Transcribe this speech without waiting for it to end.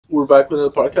We're back with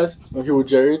another podcast. I'm here with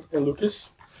Jared and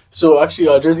Lucas. So actually,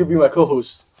 Jared's gonna be my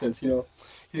co-host since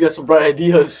he's got some bright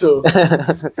ideas. So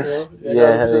Lucas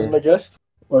as my guest.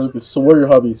 All right, Lucas. So what are your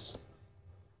hobbies?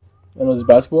 I know it's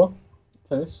basketball,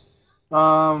 tennis.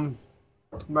 But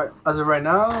as of right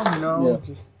now,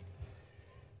 just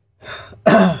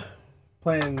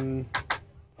playing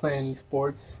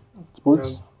sports.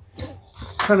 Sports.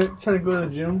 Trying to go to the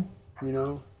gym.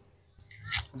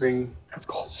 Let's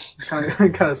go.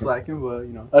 kind of slacking, but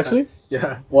Actually.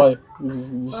 Yeah. Why? I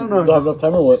don't know. Don't have enough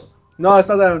time or what? No, it's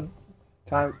not that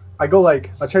time. I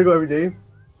try to go every day,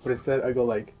 but instead I go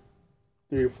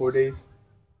 3 or 4 days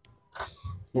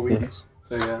a week.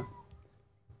 So yeah.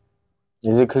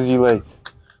 Is it because you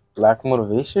lack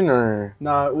motivation or?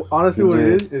 Nah, honestly, what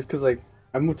it is because I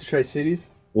moved to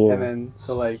Tri-Cities, Yeah. and then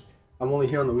so I'm only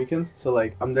here on the weekends. So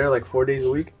I'm there 4 days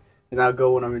a week, and I'll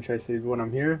go when I'm in Tri-Cities. But when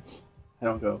I'm here, I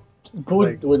don't go.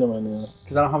 Good. Wait a minute.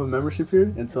 Because I don't have a membership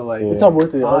here, and so it's not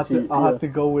worth it. I'll have to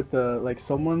go with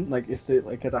someone if they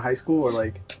at the high school or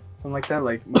something like that.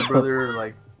 My brother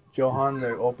or Johan, they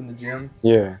open the gym.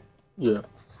 Yeah. Yeah.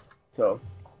 So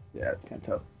yeah, it's kind of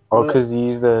tough. Oh, because you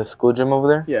use the school gym over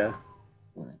there? Yeah.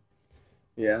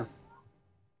 Yeah.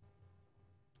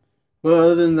 But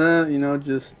other than that,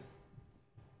 just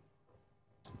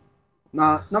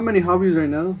not many hobbies right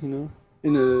now,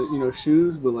 in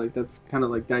shoes, but that's kind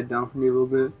of died down for me a little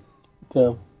bit.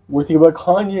 Damn. We're thinking about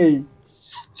Kanye.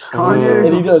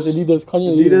 Adidas.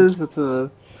 Kanye. Adidas. It's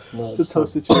a tough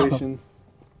situation.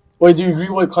 Wait, do you agree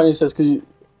with what Kanye says? Because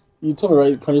you told me,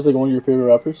 right? Kanye's one of your favorite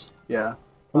rappers. Yeah.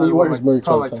 I mean, you wear his merch.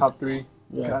 Probably top 3.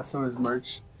 Yeah. Got some of his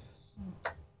merch.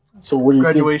 So what do you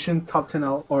Graduation, think? top 10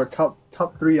 or top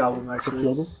 3 album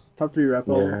actually. Top 3 rap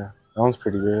album. Yeah, that one's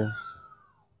pretty good.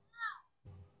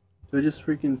 Do I just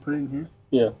freaking put it in here?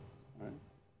 Yeah. Alright.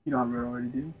 You don't have it already,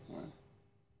 do you?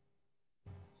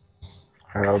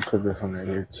 Alright, I'll put this one right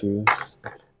here too.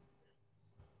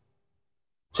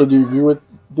 So do you agree with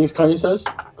things Kanye says?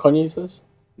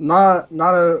 Not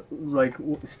a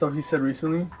stuff he said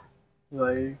recently.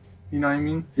 You know what I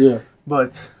mean? Yeah.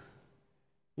 But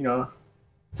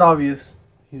it's obvious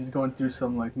he's going through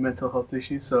some mental health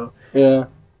issues, so yeah.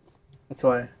 That's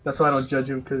why I don't judge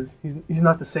him, because he's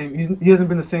not the same. He hasn't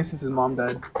been the same since his mom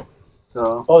died.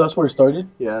 So. Oh, that's where it started?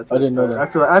 Yeah, that's where it started. Know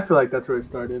that. I feel like that's where it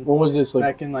started. When was this?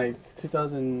 Back in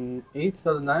 2008,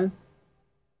 2009.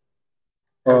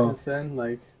 Since then,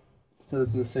 it's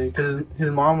been the same. Because his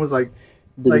mom was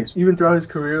even throughout his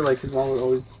career, his mom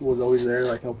was always there,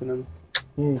 helping him,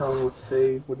 telling him what to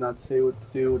say, what not to say, what to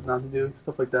do, what not to do,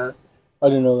 stuff like that. I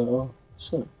didn't know that. Oh,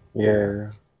 shit.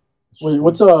 Yeah. Wait,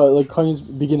 what's Kanye's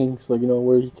beginnings?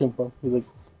 Where he came from? He's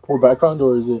poor background,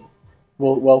 or is it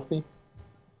wealthy?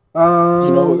 Do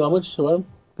you know how much about him?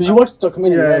 Because you watched the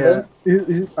documentary, right?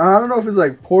 Yeah. I don't know if it's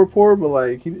poor,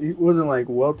 but he wasn't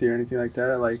wealthy or anything like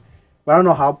that. But I don't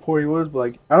know how poor he was.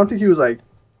 But I don't think he was at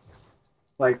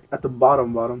the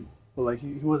bottom. But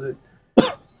he wasn't.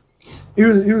 He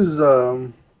was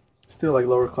still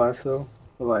lower class though.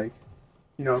 But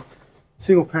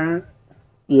single parent.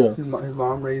 Yeah. His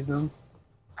mom raised him.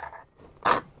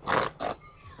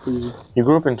 You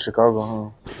grew up in Chicago,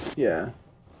 huh? Yeah.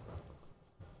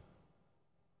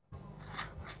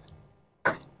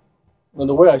 And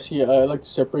the way I see it, I like to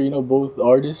separate, both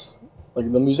artists, the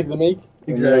music they make,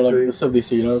 exactly, and, the stuff they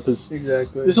say, because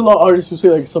exactly. There's a lot of artists who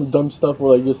say some dumb stuff,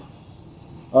 or just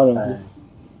I don't know, just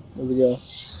as a guy.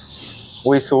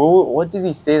 Wait, so what did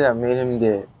he say that made him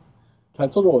get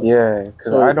canceled or what? Yeah,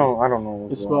 because I don't know.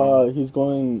 It's he's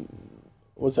going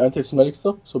anti-Semitic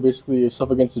stuff. So basically,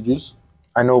 stuff against the Jews.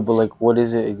 I know, but what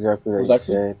is it exactly that he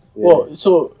said? Yeah. Well,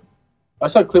 so I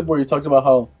saw a clip where he talked about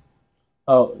how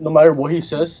no matter what he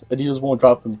says, Adidas won't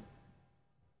drop him.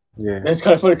 Yeah. And it's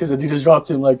kind of funny because Adidas dropped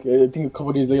him I think a couple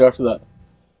of days later after that.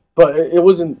 But it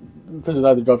wasn't because of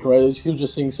that they dropped him, right? He was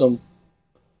just saying some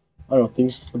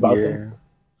things about them.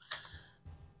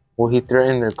 Well, he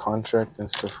threatened their contract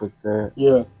and stuff like that.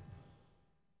 Yeah.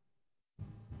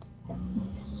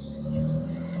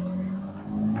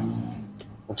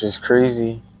 Which is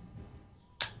crazy.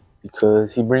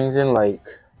 Because he brings in I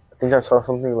think I saw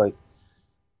something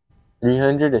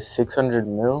 300 to 600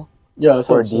 mil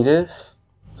for Adidas.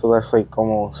 So that's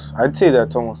almost, I'd say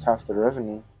that's almost half the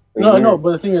revenue. No, I know,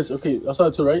 but the thing is, okay, I saw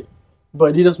it too, right?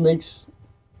 But Adidas makes,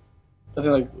 I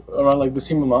think around the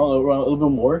same amount, around a little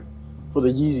bit more for the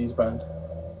Yeezys brand.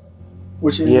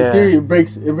 Which in theory it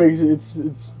breaks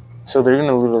it's so they're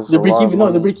gonna lose. They break even.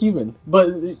 No, they break even. But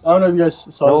I don't know if you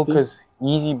guys saw. No, because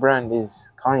Yeezy brand is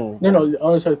Kanye. No,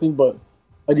 honestly I think, but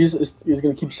Adidas is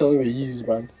gonna keep selling the Yeezys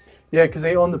brand. Yeah, because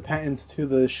they own the patents to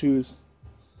the shoes.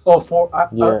 Oh, four.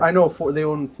 Yeah. I know four. They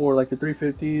own four, like the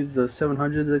 350s, the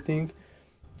 700s, I think,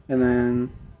 and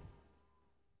then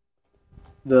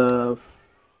the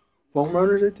foam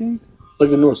runners, I think. Like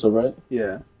the North stuff, right?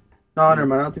 Yeah. No, never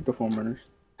mind. I don't think the foam runners.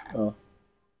 Oh.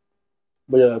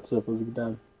 But yeah, that's up. Was a good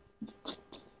time.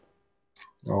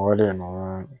 Oh, I didn't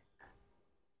know that.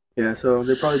 Yeah, so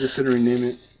they're probably just gonna rename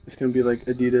it. It's gonna be like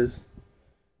Adidas.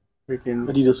 Freaking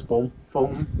Adidas foam.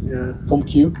 Foam. Yeah. Foam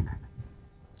Q.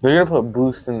 They're gonna put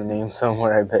Boost in the name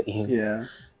somewhere, I bet you. Yeah.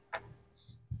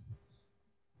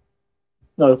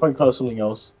 No, they'll probably call it something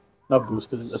else. Not Boost,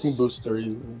 because I think Boost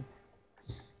already.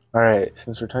 Alright,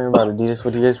 since we're talking about Adidas,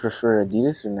 what do you guys prefer,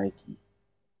 Adidas or Nike?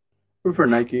 I prefer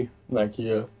Nike. Nike,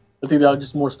 yeah. I think they have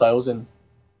just more styles and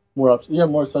more options. Yeah,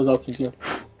 more styles options, yeah.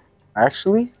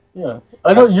 Actually? Yeah.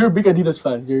 I know you're a big Adidas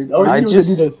fan.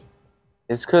 Adidas.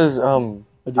 It's because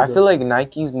I feel like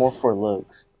Nike's more for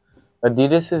looks.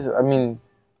 Adidas is, I mean,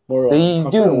 more, they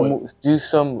do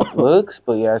some looks,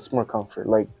 but yeah, it's more comfort.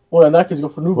 Like, well, in that case, go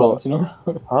for New Balance, you know?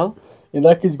 Huh? In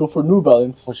that case, go for New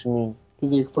Balance. What you mean?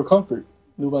 Because they're for comfort.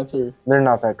 New Balance are... They're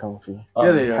not that comfy.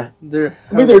 Yeah, they are. They're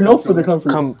known for the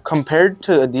comfort. Compared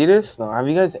to Adidas, no. Have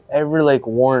you guys ever, like,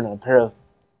 worn a pair of,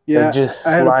 like, just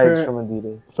slides from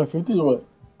Adidas? 550s or what?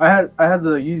 I had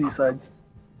the Yeezy slides.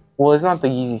 Well, it's not the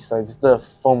Yeezy slides. It's the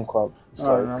Foam Club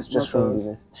slides. Just from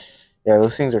Adidas. Yeah,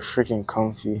 those things are freaking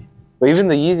comfy. But even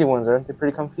the Yeezy ones, aren't they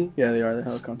pretty comfy? Yeah, they are. They're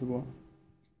hella comfortable.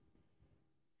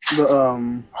 But, Oh,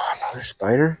 another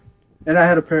spider? and I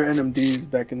had a pair of NMDs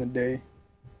back in the day.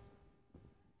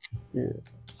 Yeah.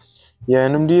 Yeah,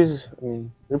 NMDs, I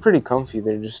mean, they're pretty comfy.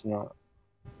 They're just not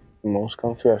the most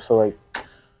comfy. I feel like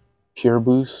Pure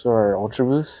Boost or Ultra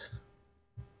Boost.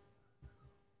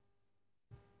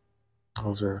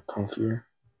 Those are comfier.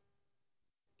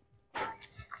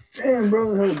 Damn,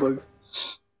 bro, hella bugs.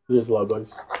 There's a lot of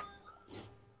bugs.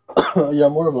 Yeah,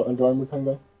 I'm more of an Under Armour kind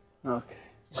of guy.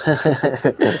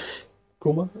 Okay.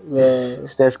 Puma.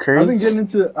 Steph Curry. I've been getting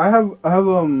into. I have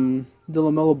the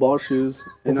LaMelo Ball shoes,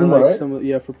 and Puma, I like right? some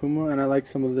of for Puma, and I like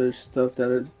some of their stuff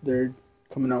that they're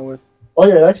coming out with. Oh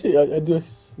yeah, actually, I do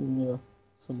some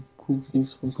cool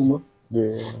things from Puma. Yeah, the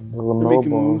They're LaMelo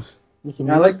making Ball. moves.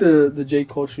 I like the J.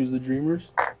 Cole shoes, the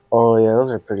Dreamers. Oh yeah,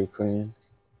 those are pretty clean.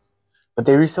 But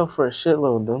they resell for a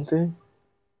shitload, don't they?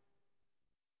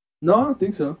 No, I don't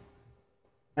think so.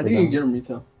 I think you can get them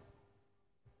retail.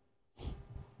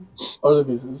 Oh, look,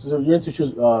 so you're into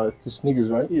shoes, to sneakers,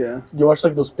 right? Yeah. You watch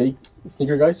like those fake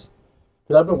sneaker guys?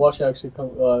 Because I've been watching actually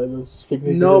those fake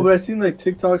sneaker No, guys. but I've seen like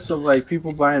TikToks of like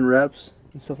people buying reps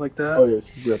and stuff like that. Oh yeah,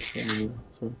 it's reps.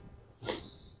 Sorry.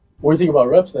 What do you think about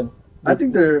reps then? I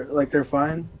think they're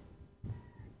fine.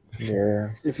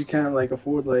 Yeah. If you can't like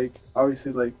afford like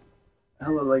obviously like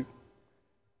hella like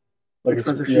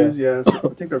expensive yeah. shoes, yeah.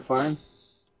 So I think they're fine.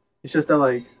 It's just that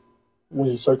like When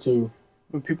you start to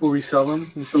when people resell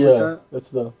them and stuff like that, that's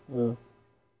the or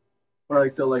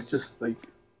like they'll like just like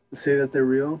say that they're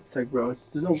real. It's like, bro,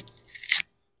 there's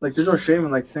no shame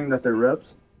in like saying that they're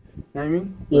reps. You know what I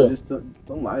mean? Yeah. Just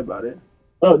don't lie about it.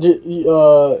 oh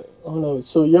no.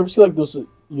 So you ever see like those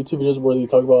YouTube videos where they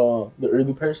talk about the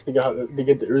early pairs? They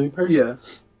get the early pairs. Yeah.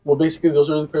 Well, basically those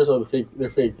early pairs are the fake. They're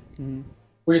fake. Mm-hmm.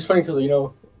 Which is funny because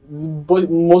but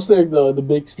mostly like the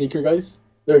big sneaker guys,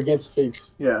 they're against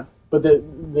fakes. Yeah. But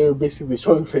they're basically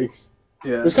showing fakes.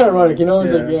 Yeah. It's kind of ironic, It's Yeah.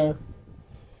 like, yeah.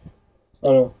 I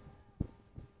don't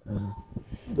know.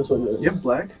 That's what it is. You have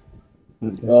black?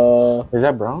 Is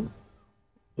that brown?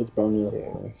 It's brown, yeah. Yeah,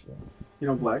 let me see. You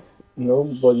know black? No,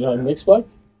 but you have mixed black?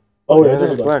 Oh, yeah, there's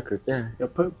there's black right there. Yeah,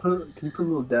 can you put a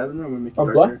little dab in there? I'm gonna make it On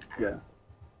darker. black? Yeah.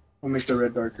 We'll make the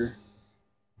red darker.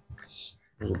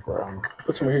 There's a brown.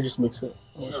 Put some here, just mix it.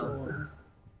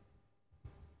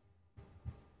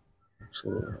 So,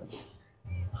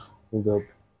 we go.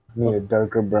 Need a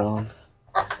darker brown.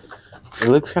 It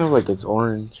looks kind of like it's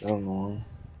orange. I don't know.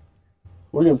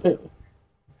 What are you gonna paint?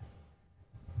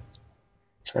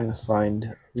 Trying to find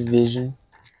vision.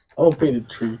 I'm gonna paint a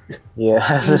tree. Yeah,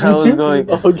 that's what I was going.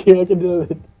 Okay, I can do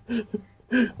that.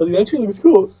 I think that tree looks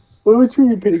cool. What tree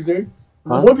are you painting, Jerry?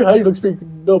 Huh? The one behind you looks pretty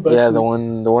dope, actually. Yeah, the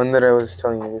one that I was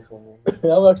telling you, this one.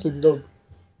 I'm actually dope.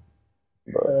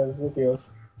 But There's nothing else.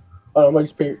 I might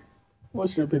just paint. What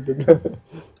should I paint then?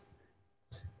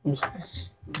 I'm just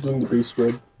doing the base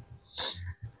red.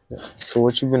 so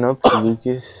what you been up to,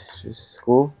 Lucas? Just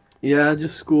school? Yeah,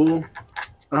 just school.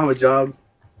 I don't have a job,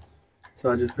 so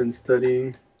I've just been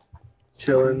studying,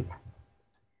 chilling.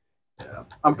 Yeah,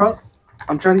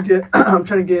 I'm trying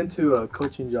to get into a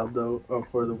coaching job though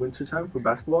for the winter time for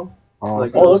basketball.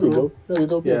 Like that'd be dope. That'd be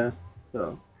dope. Yeah,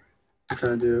 so I'm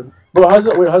trying to do. Bro, how's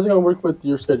it gonna work with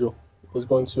your schedule? It's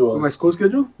going to My school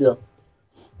schedule? Yeah.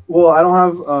 Well, I don't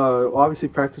have. Obviously,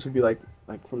 practice would be like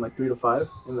from like 3 to 5,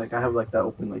 and like I have like that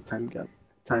open like time gap,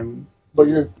 time. But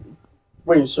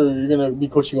wait. So you're gonna be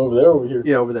coaching over there or over here?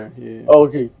 Yeah, over there. Yeah. Oh,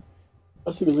 okay.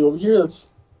 I think it'll be over here. I don't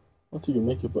think you can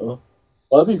make it, but well,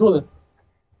 that'd be cool then.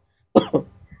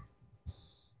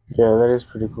 Yeah, that is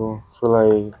pretty cool for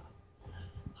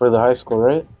the high school,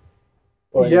 right?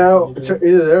 Yeah,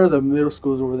 either there or the middle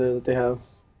schools over there that they have.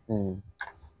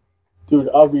 Dude,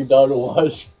 I'll be down to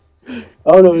watch. I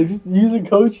don't know, just use a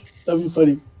coach. That'd be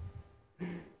funny.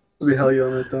 It'll be hell yeah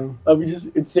on that though. I'll be just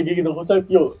singing the whole time.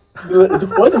 Yo,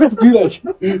 why the ref do that?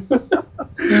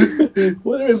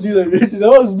 Why the ref do that? That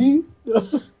was me.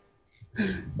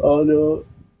 Oh no,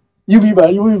 you be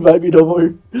mad. You wouldn't invite me no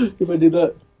more if I did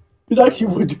that. Because I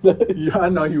actually would do that. Yeah, I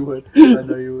know you would. I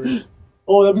know you would.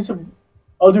 Oh, that'd be some.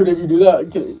 Oh, dude, if you do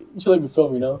that, you should let me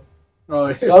film me now. Oh,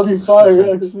 yeah. That'd be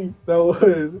fire, actually. That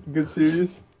would. Good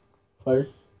series. Fire.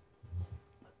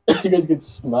 You guys get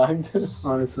smacked.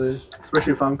 Honestly.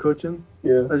 Especially if I'm coaching.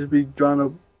 Yeah. I'd just be drawing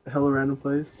up hella random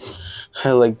plays.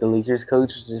 Like the Lakers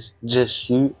coach, just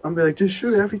shoot. I'm be like, just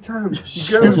shoot it every time.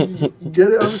 You get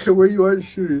it. I don't care where you are,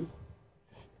 just shoot it.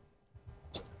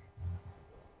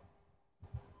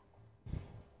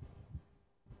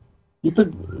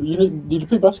 Did you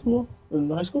play basketball in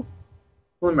high school?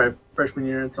 Only my freshman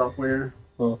year and sophomore year.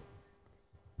 Oh.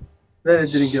 Then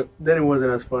it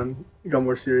wasn't as fun. It got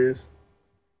more serious.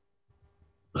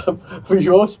 But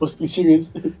you're always supposed to be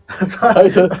serious. That's why I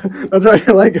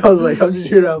didn't like it. I was like, I'm just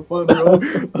here to have fun, bro.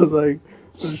 I was like,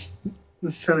 just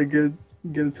trying to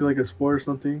get into like a sport or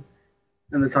something.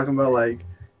 And they're talking about like,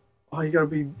 oh, you gotta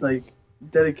be like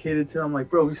dedicated to. I'm like,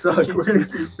 bro, we suck. We're gonna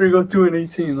go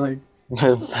 2-18. Like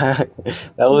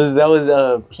that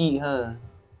was Pete, huh?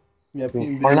 Yeah,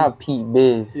 Pete. Or not Pete,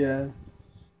 Biz. Yeah.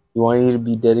 You want you to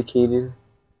be dedicated?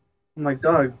 I'm like,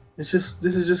 dog, this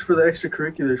is just for the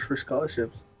extracurriculars for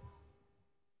scholarships.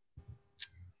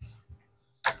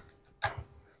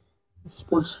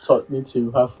 Sports taught me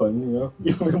to have fun, you know?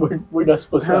 we're not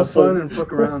supposed to have fun and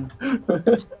fuck around.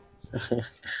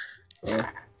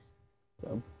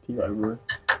 Pete everywhere.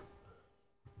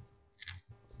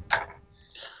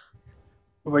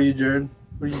 What about you, Jared?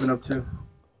 What have you been up to?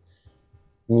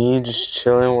 Me just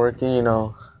chilling, working, you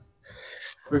know.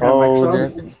 What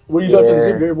do you do after the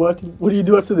gym, Jared? What do you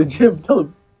do after the gym? Tell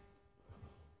him.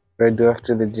 What do I do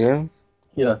after the gym?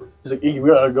 Yeah. He's like, Iggy, we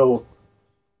gotta go.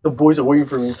 The boys are waiting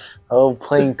for me. Oh,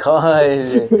 playing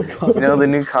COD. You know, the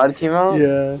new COD came out?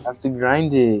 Yeah. I have to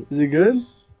grind it. Is it good?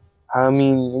 I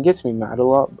mean, it gets me mad a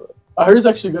lot, but I heard it's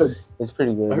actually good. It's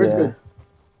pretty good. I heard it's good.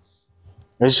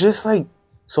 It's just like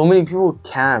so many people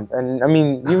camp, and I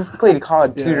mean, you've played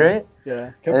COD too, right?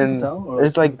 Yeah. And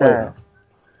there's like that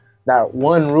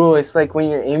one rule. It's like when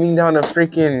you're aiming down a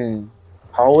freaking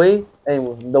hallway,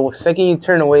 and the second you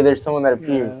turn away, there's someone that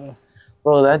appears. Yeah.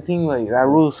 Bro, that thing, like, that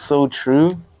rule is so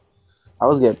true. I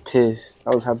was getting pissed.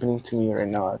 That was happening to me right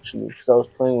now, actually, because I was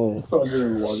playing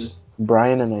with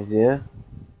Brian and Isaiah.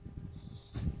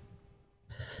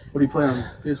 What do you play on?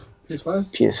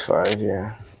 PS5? PS5,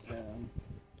 yeah.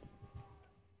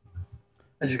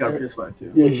 I just got a PS5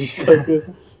 too. Yeah, you just got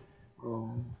good.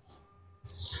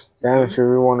 Damn, if you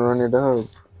really want to run it up,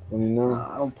 let me know.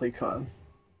 I don't play COD.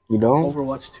 You don't?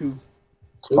 Overwatch 2.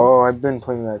 Oh, I've been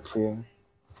playing that too.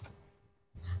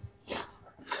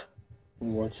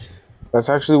 Overwatch. That's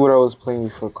actually what I was playing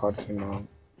before COD came out.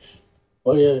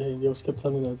 Oh yeah, you always kept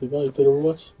telling me that. I was like, oh, you played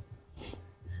Overwatch?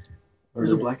 Where's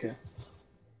the black guy?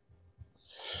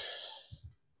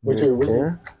 Wait, where's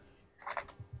there?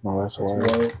 No, that's why.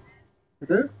 Right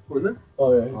there? Over there?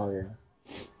 Oh yeah. Oh yeah.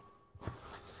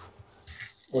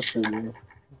 What's your name?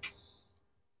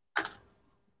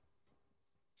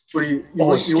 What do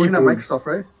you're working at Microsoft,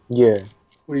 right? Yeah.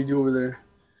 What do you do over there?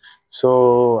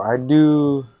 So I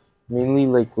do mainly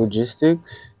like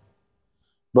logistics,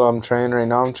 but I'm trying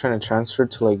to transfer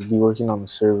to like be working on the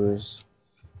servers,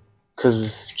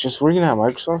 cause just working at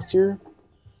Microsoft here,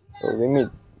 they make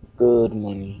good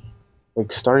money.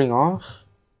 Like starting off,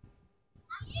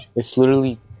 it's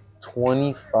literally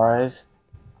 25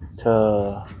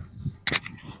 to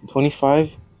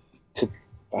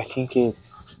I think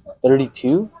it's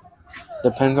 32.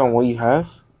 Depends on what you have.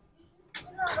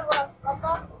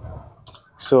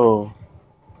 So,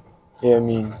 yeah, I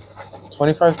mean,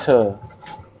 25 to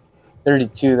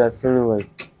 32, that's literally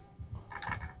like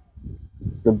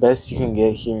the best you can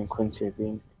get here in Quincy, I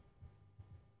think.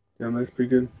 Yeah, that's pretty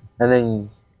good. And then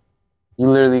you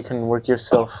literally can work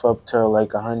yourself up to like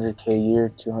 100K a year,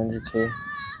 200K.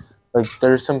 Like,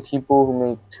 there's some people who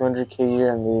make 200K a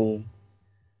year and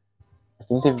I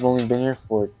think they've only been here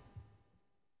for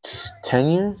 10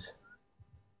 years.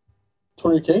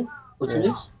 20K for 2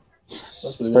 years.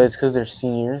 But it's because they're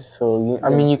seniors, so I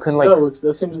mean, you can like. That works.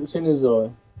 That same as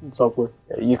software.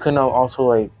 You can also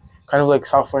like kind of like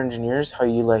software engineers, how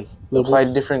you like apply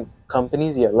to different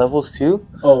companies. Yeah, levels too.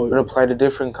 Oh, but apply to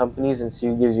different companies and see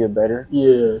who gives you a better.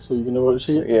 Yeah, so you can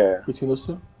negotiate. Yeah, between those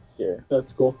two. Yeah,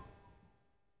 that's cool.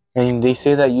 And they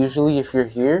say that usually if you're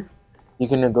here, you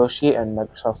can negotiate, and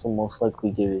Microsoft will most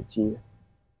likely give it to you.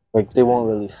 Like they won't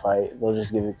really fight; they'll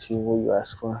just give it to you what you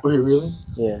ask for. Wait, really?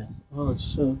 Yeah. Oh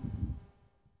shit.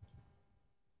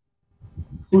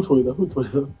 Who told you that? Who told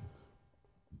you that?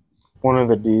 One of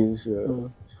the dudes.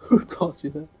 Who taught you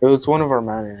that? It was one of our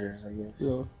managers, I guess.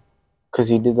 Yeah. Because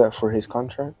he did that for his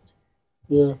contract.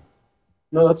 Yeah.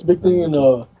 No, that's a big thing in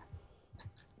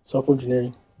software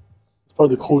engineering. It's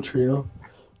part of the culture, you know,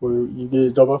 where you get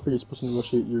a job offer, you're supposed to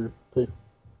negotiate your pay.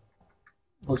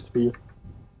 Wants to pay you.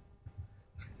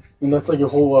 And that's like a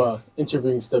whole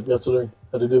interviewing step you have to learn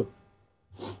how to do.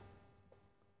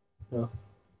 Yeah.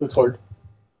 It's hard.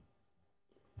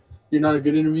 You're not a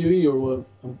good interviewee or what?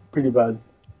 I'm pretty bad.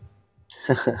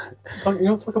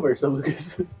 Talk about yourself,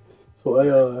 Lucas. So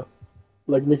I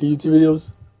like making YouTube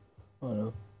videos. I don't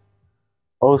know.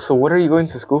 Oh, so what are you going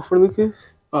to school for,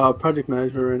 Lucas? Project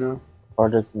management right now.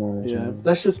 Project management. Yeah,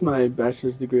 that's just my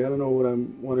bachelor's degree. I don't know what I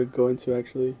want to go into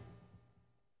actually.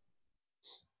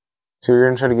 So you're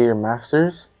gonna try to get your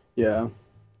master's? Yeah.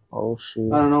 Oh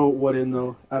shoot. I don't know what in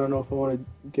though. I don't know if I want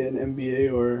to get an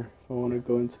MBA or if I want to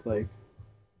go into like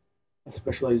a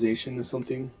specialization or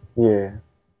something. Yeah.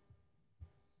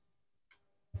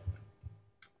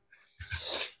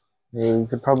 Yeah, you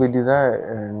could probably do that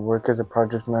and work as a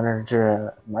project manager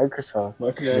at Microsoft.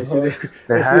 Yeah, I see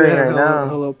they're hiring right now. now.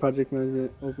 Hello, project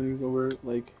management openings over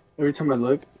like every time I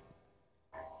look.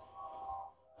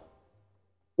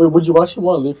 Wait, would you actually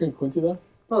want to live here in Quincy though?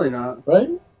 Probably not. Right?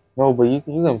 No, but you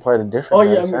can apply to different. Oh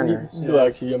yeah, centers. Yeah,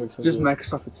 actually, yeah, makes sense. Just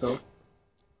Microsoft itself.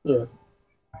 Yeah.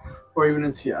 Or even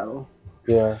in Seattle.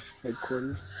 Yeah.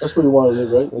 Headquarters. That's where you want to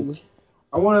live, right?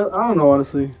 I don't know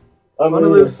honestly. I want to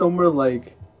live somewhere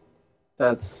like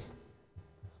that's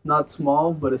not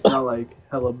small, but it's not like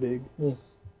hella big.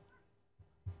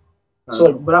 So,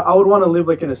 like, but I would want to live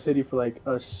like in a city for like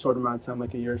a short amount of time,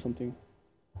 like a year or something,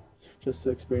 just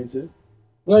to experience it.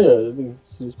 No, yeah, I think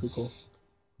it's pretty cool.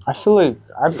 I feel like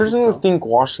I personally think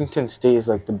Washington State is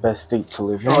like the best state to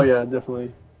live in. Oh yeah,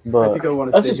 definitely. But I think I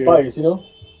want to. That's just biased, you know.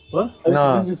 What?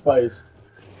 No, it's just biased.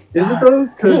 Is it though?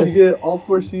 Because you get all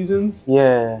 4 seasons.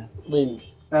 Yeah. I mean,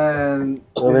 and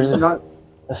there's not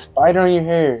a spider on your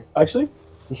hair. Actually,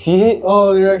 you see it?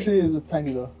 Oh, there actually is a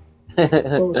tiny though.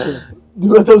 Oh, okay.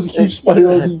 Dude, I thought it was a huge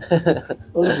spider on me.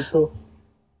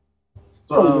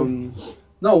 Oh,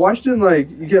 no, Washington, like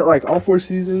you get like all 4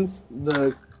 seasons.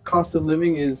 The cost of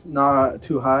living is not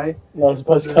too high. Not as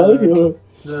bad as Cali.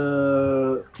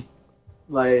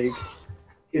 Like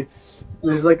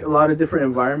there's like a lot of different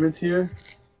environments here.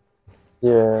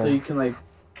 Yeah. So you can like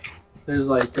there's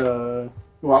like well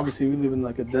obviously we live in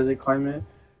like a desert climate,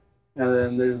 and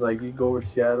then there's like you go over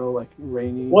Seattle like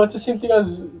rainy. Well, it's the same thing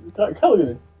as Cali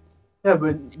then. Yeah,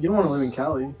 but you don't want to live in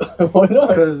Cali. Why not?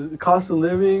 Because the cost of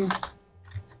living.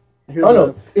 I don't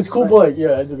know. It's cool, but like,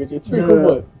 yeah, it's pretty cool,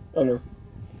 but I don't know.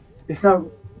 It's not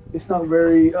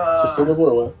very sustainable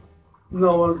or what?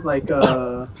 No, like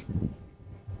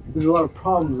there's a lot of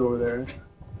problems over there.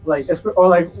 Like or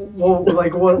like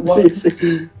what?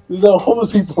 Seriously, there's no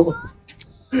homeless people.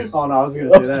 Oh no, I was gonna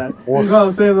say that. You know what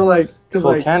I'm saying? But like, cause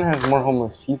Spokane has more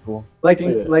homeless people.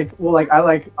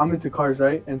 I'm into cars,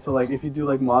 right? And so like if you do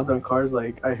like mods on cars,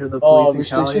 like I hear the police in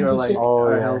Cali are like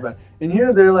hella bad. And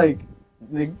here they're like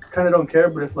they kind of don't care,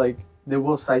 but if like they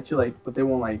will cite you, like, but they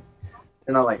won't like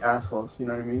they're not like assholes. You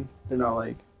know what I mean? They're not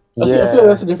like. I feel like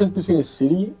that's the difference between a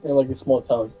city and like a small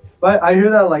town. But I hear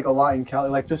that like a lot in Cali,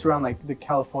 like just around like the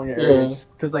California area,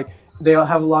 just because like they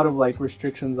have a lot of like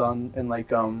restrictions on and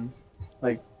like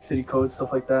city codes,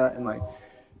 stuff like that, and like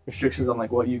restrictions on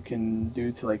like what you can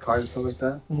do to like cars and stuff like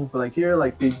that. Mm-hmm. But like here,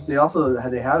 like they also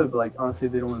have it, but like honestly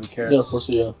they don't really care. Yeah, of course,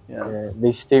 yeah.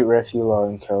 They state refuge law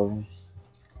in Cali.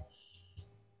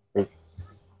 Like,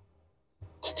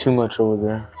 it's too much over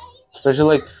there,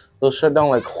 especially like they'll shut down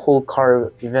like whole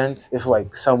car events if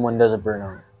like someone does a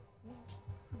burnout.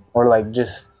 Or like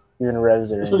just even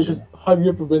residents. Have you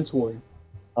ever been to one?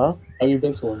 Huh? Have you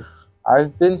been to one?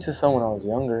 I've been to some when I was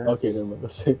younger. Okay, never mind.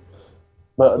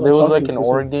 But there was like in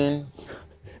Oregon.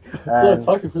 I'm not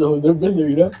talking for them. I've never been there,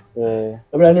 you know? Yeah.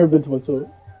 I mean, I've never been to one, so.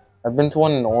 I've been to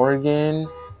one in Oregon,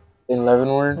 in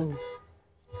Leavenworth.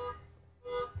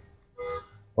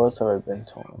 What else have I been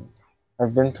to one?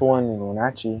 I've been to one in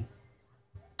Wenatchee.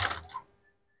 I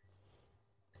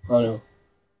don't know.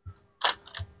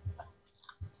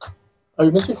 Are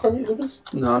you missing Kanye, Lucas?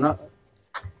 No, not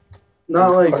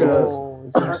like.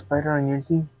 Is there a spider on your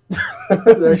team?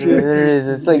 There is.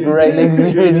 It's like right next to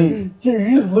you. You're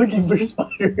just looking for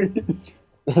spiders.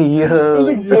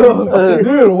 Yo,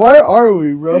 dude, why are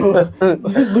we, bro?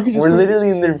 We're literally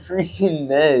in their freaking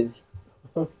nest.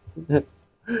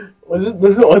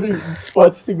 There's no other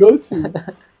spots to go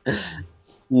to.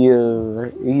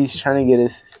 Yo, he's trying to get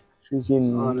us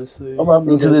freaking honestly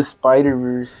into the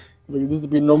Spider-Verse. Like, there's to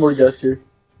be no more guests here.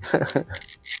 There's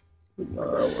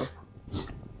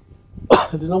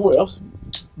no more else to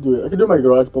do it. I can do it in my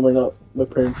garage, but my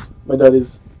parents. My dad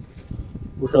is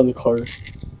working on the car.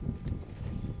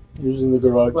 Using the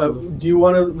garage. Do you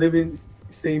want to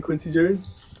stay in Quincy, Jared?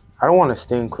 I don't want to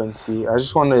stay in Quincy. I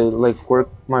just want to like work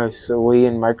my way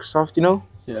in Microsoft, you know?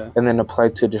 Yeah. And then apply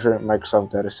to a different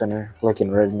Microsoft data center, like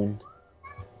in Redmond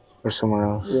or somewhere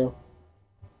else. Yeah.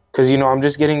 Because, you know, I'm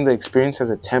just getting the experience as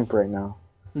a temp right now.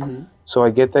 Mm-hmm. So I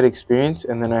get that experience,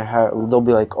 and then they'll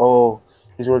be like, oh,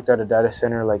 he's worked at a data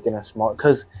center like in a small...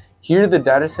 Because here the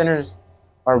data centers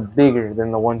are bigger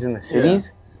than the ones in the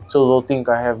cities. Yeah. So they'll think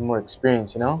I have more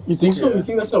experience, you know? You think so? Yeah. You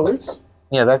think that's how it works?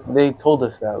 Yeah, they told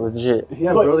us that, legit.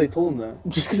 Yeah, bro, they told him that.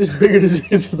 Just because it's bigger doesn't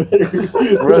mean it's better.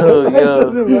 Bro, it doesn't matter. It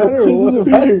doesn't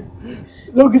matter.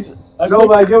 No, because...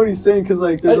 but I get what he's saying, because,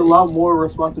 like, there's a lot more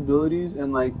responsibilities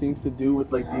and, like, things to do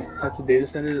with, like, these types of data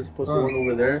centers as opposed to the one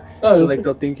over there. So, like,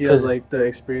 they'll think he has, like, the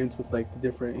experience with, like,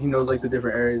 he knows, like, the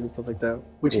different areas and stuff like that,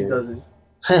 which he doesn't.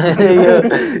 Yeah,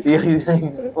 he's gonna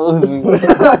expose me.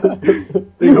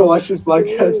 They're gonna watch this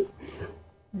podcast.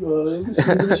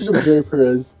 This is Jerry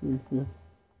Perez.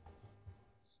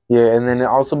 Yeah, and then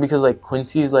also because like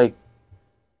Quincy's like,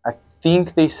 I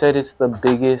think they said it's the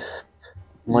biggest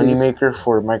moneymaker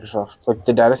for Microsoft. Like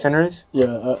the data centers.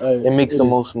 Yeah, it makes the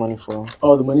most money for them.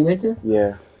 Oh, the moneymaker?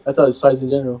 Yeah. I thought it's size in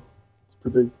general. It's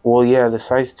pretty big. Well, yeah, the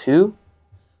size too.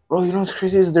 Bro, you know what's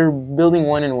crazy is they're building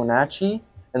one in Wenatchee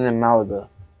and then Malaga.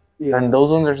 Yeah. And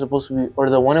those ones are supposed to be, or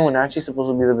the one in Wenatchee is supposed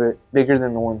to be a bit bigger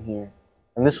than the one here.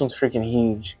 And this one's freaking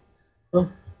huge. Huh.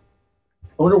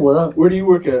 I wonder where do you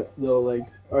work at though? Like,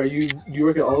 do you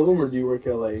work at all of them or do you work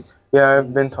at like? Yeah,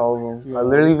 I've been to all of them. Yeah.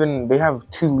 They have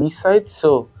 2 lease sites.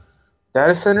 So,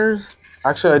 data centers.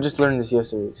 Actually, I just learned this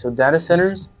yesterday. So, data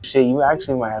centers. Shit, you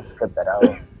actually might have to cut that out.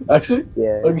 Actually?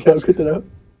 Yeah. Okay, I'll cut that out.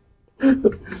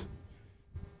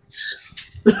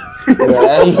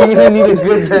 Yeah, you're gonna need to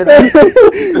cut that out.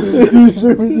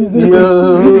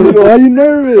 Yo, why are you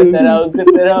nervous? Cut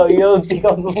that out. Yo, take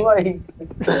off the mic.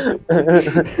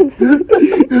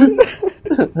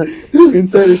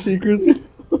 Insider secrets.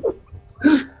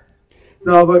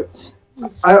 No, but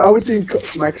I would think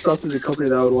Microsoft is a company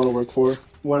that I would want to work for.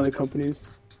 One of the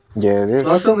companies. Yeah, it is.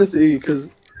 I was telling this to you because,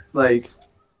 like,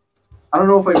 I don't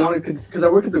know if I want to, because I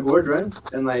work at the Gorge, right?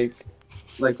 And like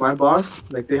my boss,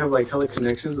 like they have like hella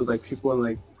connections with like people and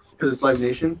like, because it's Live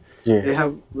Nation. Yeah. They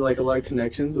have like a lot of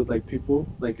connections with like people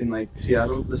like in like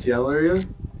Seattle, the Seattle area.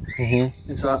 Mm-hmm.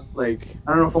 And so like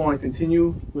I don't know if I want to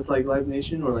continue with like Live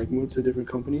Nation or like move to a different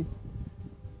company.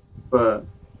 But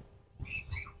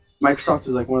Microsoft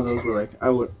is like one of those where like I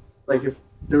would like if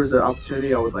there was an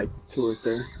opportunity I would like to work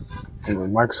there.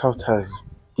 Microsoft has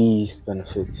these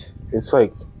benefits. It's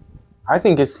like I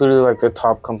think it's literally like the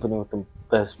top company with the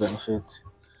best benefits.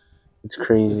 It's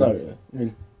crazy. It's not, I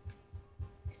mean,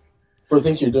 for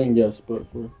things you're doing, yes, but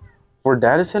for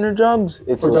data center jobs,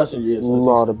 it's a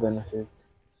lot of benefits.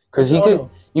 Because you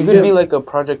could be like a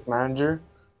project manager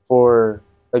for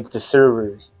like the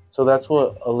servers. So that's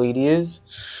what a lady is,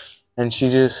 and she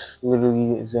just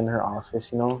literally is in her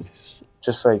office, you know,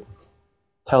 just like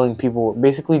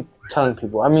basically telling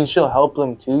people. I mean, she'll help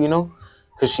them too, you know,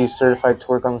 because she's certified to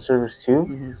work on the servers too.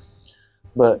 Mm-hmm.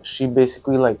 But she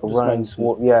basically like manages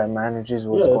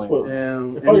what's going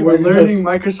on. And we're learning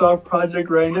Microsoft project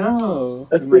right now.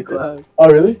 That's my class. Oh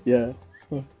really? Yeah.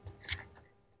 Huh.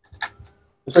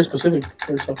 It's very specific.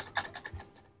 How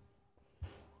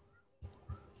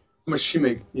much she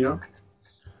make? You know?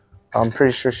 I'm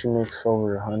pretty sure she makes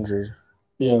over 100.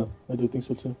 Yeah, I do think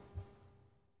so too.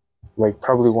 Like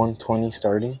probably 120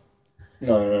 starting.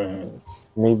 No.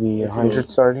 Maybe 100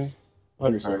 starting.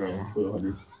 100 starting. Let's go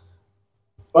 100.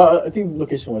 I think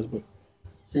location-wise, but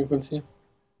here in Quincy.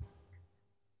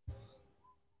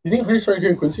 You think 100 starting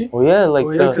here in Quincy? Well, yeah, like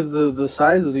because the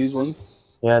size of these ones.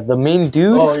 Yeah, the main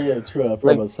dude. Oh yeah, true. I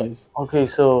forgot about the size. Okay,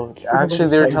 so actually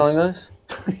they were telling us.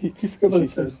 You forgot about the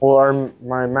size. Well,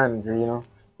 my manager, you know,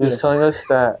 he was telling us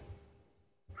that.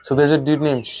 So there's a dude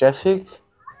named Shefik.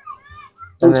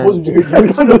 Don't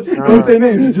say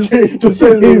names. Just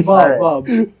say names. Bob.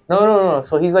 No.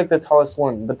 So he's like the tallest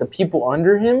one, but the people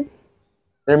under him,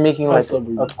 They're making like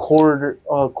a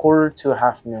quarter to a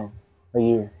half mil a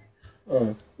year.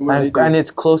 And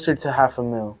it's closer to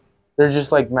 $500,000. They're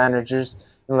just like managers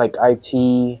in like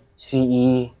IT,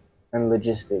 CE, and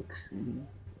logistics. Mm-hmm.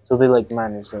 So they like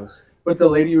manage those. But the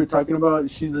lady you were talking about,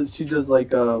 she does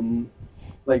like works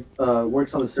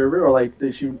on the server, or like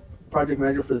does she project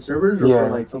manager for the servers, or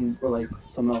for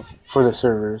something else? For the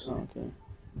servers. Oh, okay.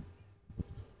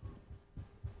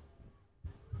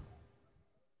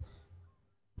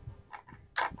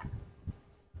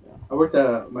 I worked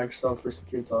at Microsoft for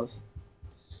Securitas.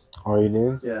 Oh, you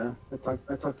did? Yeah, I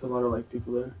talked to a lot of like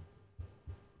people there.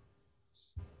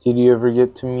 Did you ever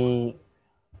get to meet?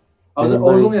 I was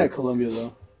only at Columbia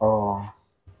though. Oh,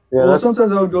 yeah. Well,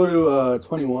 sometimes I would go to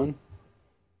 21,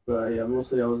 but yeah,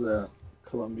 mostly I was at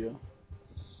Columbia.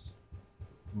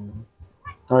 Mm-hmm.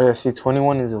 Oh yeah, see,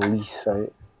 21 is a lease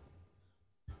site.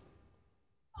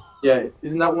 Yeah,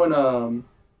 isn't that one?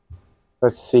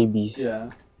 That's Sabies.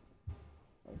 Yeah.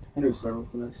 I knew it started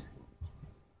with an S.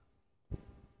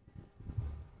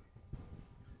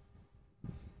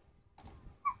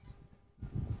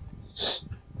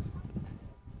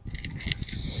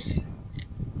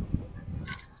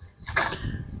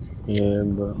 Yeah,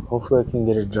 but hopefully I can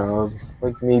get a job.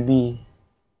 Like maybe,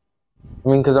 I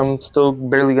mean, because I'm still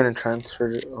barely gonna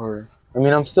transfer,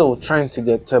 I'm still trying to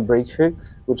get to break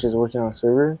fix, which is working on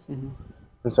servers,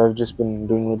 since I've just been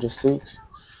doing logistics.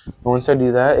 And once I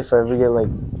do that, if I ever get like,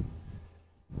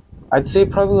 I'd say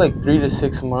probably like 3 to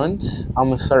 6 months, I'm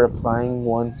gonna start applying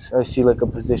once I see like a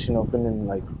position open in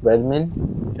like Redmond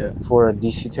for a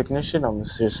DC technician. I'm gonna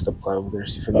just apply over there,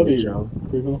 see if I can get a job.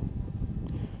 Pretty cool.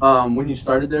 When you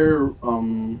started there,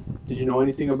 did you know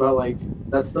anything about like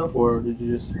that stuff, or did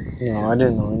you just? No, I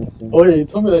didn't know anything. Oh yeah, you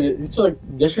told me that you told like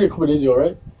yesterday a couple days ago,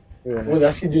 right? Yeah. When I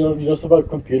asked you, do you know stuff about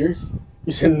computers?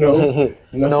 You said no.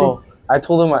 No. I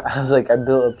told him I was like I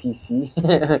built a PC.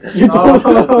 You told him?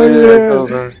 I told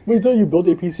him. Wait, you thought you built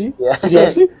a PC? Yeah. Did you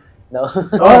actually? No.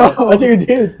 Oh, I think you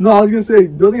did. No, I was gonna say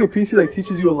building a PC like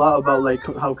teaches you a lot about like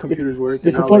how computers work.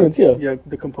 The components, how, like, yeah,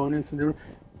 the components and different.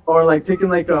 Or like taking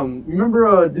like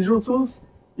remember digital tools?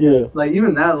 Yeah. Like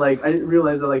even that, like I didn't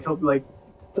realize that like help like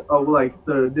like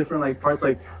the different like parts,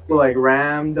 like what like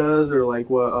RAM does, or like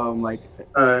what like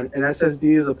an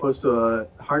SSD as opposed to a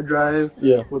hard drive.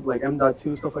 Yeah. With like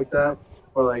M.2 stuff like that,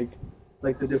 or like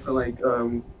the different like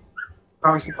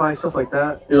power supply stuff like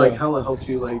that. It like hella helps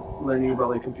you like learning about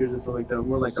like computers and stuff like that.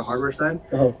 More like the hardware side.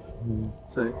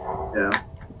 So yeah.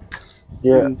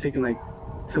 Yeah. And taking like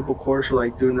simple course or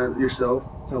like doing that yourself,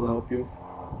 that'll help you.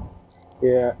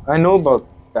 Yeah, I know about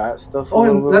that stuff. Oh,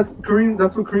 and that's Kareem.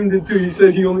 That's what Kareem did too. He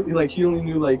said he only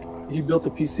knew like he built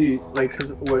a PC like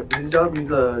his job. He's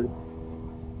something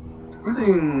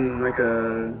like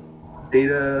a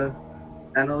data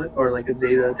analyst or like a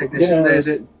data technician. Yeah,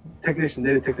 data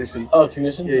technician. Oh,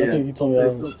 technician. Yeah, I think you told me that.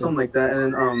 Something like that.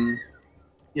 And then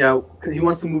yeah, he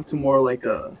wants to move to more like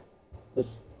the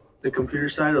computer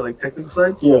side or like technical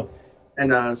side. Yeah.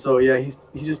 And so yeah, he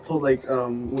just told like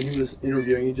when he was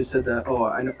interviewing, he just said that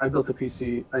I built a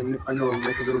PC. I know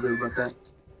like a little bit about that.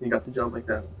 And he got the job like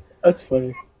that. That's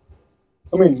funny.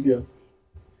 I mean, yeah.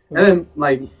 And then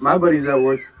like my buddies at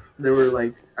work, they were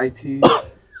like IT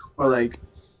or like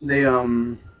they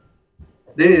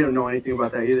didn't know anything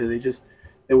about that either.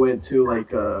 They went to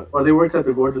like or they worked at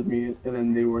the Gorge with me, and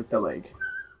then they worked at like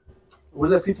what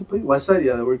was that pizza place? West Side?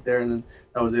 Yeah, they worked there, and then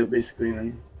that was it basically. And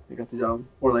then they got the job,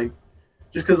 or like.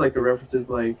 Just because, like, the references,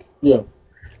 like... Yeah.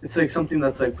 It's, like, something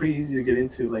that's, like, pretty easy to get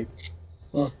into, like...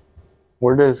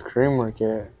 Where does Kareem work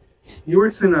at? He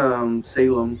works in,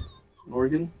 Salem,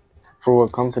 Oregon. For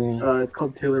what company? It's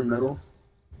called Taylor Metal.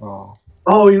 Oh.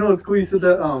 Oh, you know what's cool? You said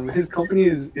that, his company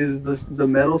is the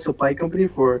metal supply company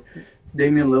for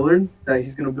Damian Lillard, that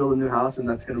he's gonna build a new house, and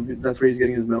that's where he's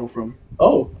getting his metal from.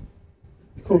 Oh.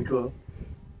 It's cool.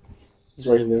 He's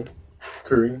right there.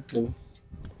 Kareem.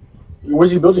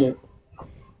 Where's he building it?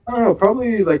 I don't know,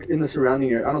 probably like in the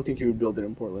surrounding area. I don't think he would build it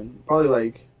in Portland. Probably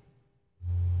like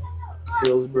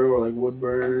Hillsborough or like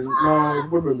Woodburn. No,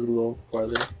 Woodburn's a little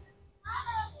farther.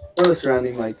 Or the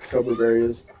surrounding like suburb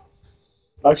areas.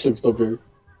 Actually, it's still good.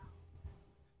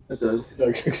 It does. It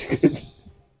actually looks good.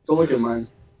 Don't look at mine.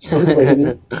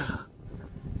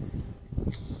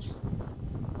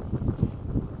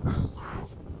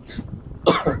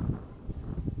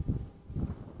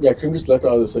 Yeah, Kareem just left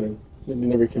out of the city. He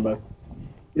never came back.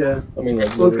 Yeah. I mean,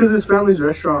 like... Well, it's because his family's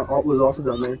restaurant was also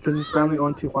down there. Because his family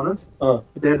owned Tijuana's. But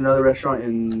they had another restaurant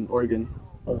in Oregon.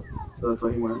 So that's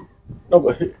why he went. No,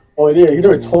 but... Oh, yeah, he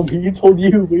never told me. He told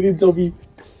you, but he didn't tell me.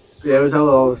 Yeah, it was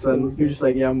hella all of a sudden. He was just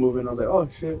like, yeah, I'm moving. I was like, oh,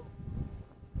 shit.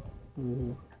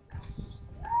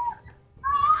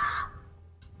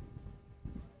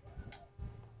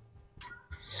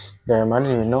 Damn, I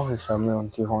didn't even know his family on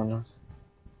Tijuana.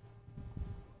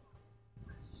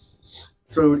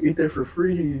 So we would eat there for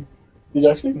free. Did you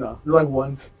actually? No, like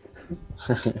once.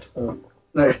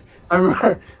 Like I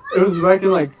remember, it was back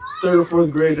in like 3rd or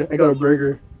 4th grade. I got a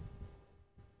burger.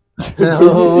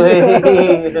 No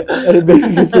way. At a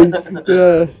Mexican place.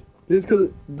 Yeah, this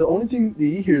because the only thing they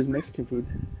eat here is Mexican food.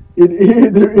 There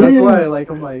That's is. why, like,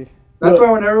 I'm like. That's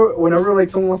why whenever like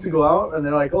someone wants to go out and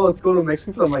they're like, "Oh, let's go to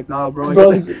Mexican food," I'm like, "Nah, bro.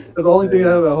 That's the only thing I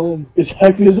have at home."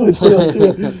 Exactly, that's what I else.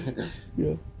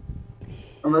 Yeah.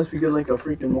 Unless we get like a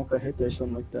freaking molcajete or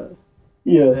something like that.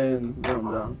 Yeah. Then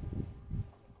I'm down.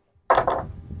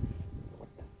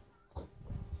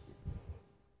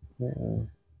 Yeah.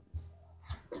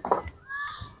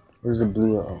 Where's the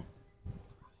blue at?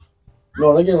 No,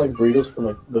 I'm not getting like burritos from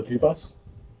like the tripas.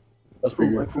 That's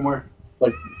pretty good. Like from where?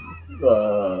 Like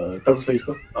Tacos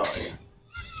Jalisco. Oh yeah.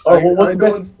 Oh, well,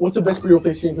 what's the best burrito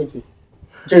place here in Quincy?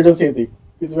 Jerry, don't say anything.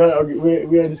 Because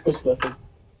we had a discussion last time.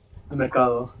 The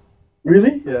Mercado.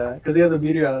 Really? Yeah, because they have the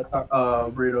birria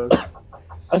burritos.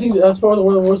 I think that's probably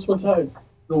one of the worst ones I had.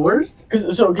 The worst?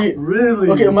 Okay. Really?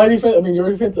 Okay, in my defense, I mean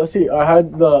your defense. I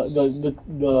had the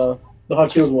hot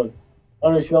Cheetos one. I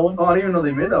don't know, you see that one? Oh, I didn't even know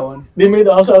they made that one. They made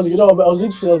that. I was like, I was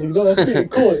interested. I was like, that's pretty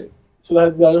cool. So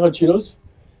that hot Cheetos.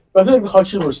 But I feel like the hot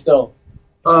Cheetos were stale.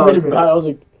 It's pretty bad. I was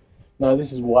like, nah,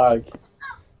 this is whack.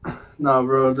 Nah,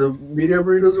 bro, the birria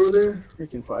burritos over there,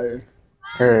 freaking fire.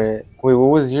 Alright. Wait, what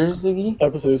was yours, Ziggy?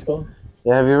 Tacos Jalisco.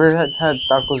 Yeah, have you ever had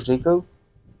tacos, Jacob?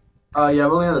 Yeah,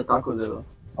 I've only had the tacos there though.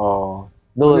 Oh.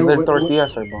 No, their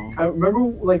tortillas are bomb. I remember,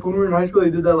 like, when we were in high school,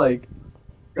 they did that, like,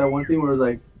 that one thing where it was,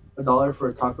 like, $1 for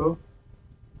a taco.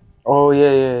 Oh,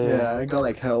 yeah. Yeah, I got,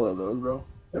 like, hell of those, bro.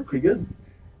 They're pretty good.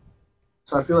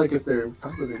 So I feel like if their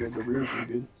tacos are good, the burritos are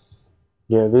good.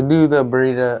 Yeah, they do the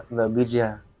birria,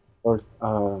 or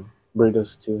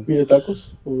burritos too. Birria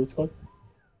tacos? What's it called?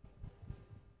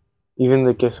 Even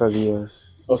the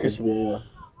quesadillas. Oh, quesadilla,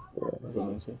 yeah. That's what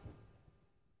I'm saying.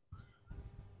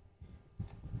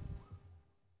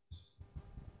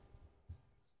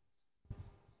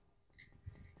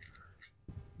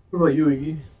 What about you,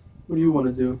 Iggy? What do you want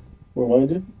to do? What do I want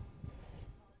to do?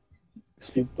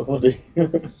 Sleep the whole day. Yeah.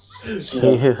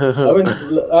 I mean,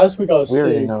 last week I was sick.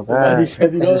 Really know that.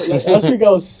 Defense, last week I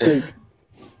was sick.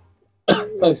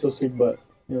 Not so sick, but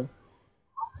yeah.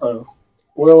 I don't know.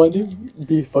 What do I want to do?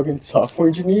 Be a fucking software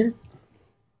engineer?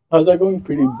 How's that going?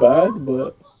 Pretty bad,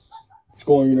 but it's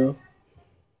going, you know.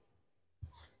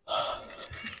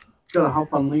 Gotta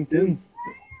hop on LinkedIn.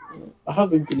 I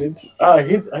have LinkedIn. I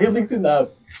hate LinkedIn app.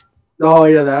 Oh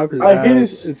yeah, the app is. I hate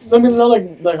it. I mean, not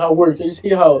like how it works. I just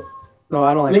hate how. No,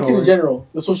 I don't like LinkedIn in general,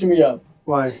 the social media app.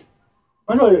 Why?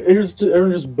 I know everyone's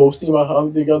just boasting about how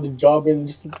they got the job and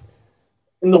just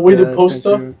in the way they post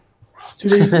stuff. True.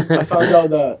 Today I found out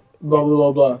that blah blah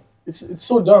blah blah. It's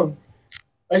so dumb.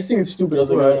 I just think it's stupid. I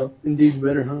was like, I don't know. Indeed's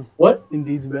better, huh? What?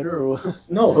 Indeed's better or what?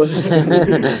 No.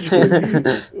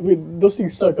 Wait, those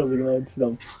things suck. I was like, no, it's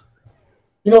dumb.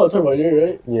 You know what I'm talking about here,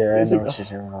 right? Yeah, it's I know what you're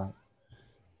talking about.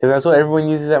 Because that's what everyone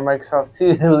uses at Microsoft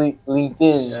too,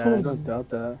 LinkedIn. Yeah, I don't doubt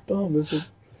that. Dumb. It's like,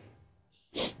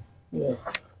 yeah.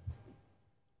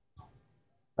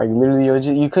 Like literally,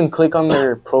 you can click on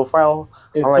their profile,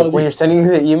 or like when you, you're sending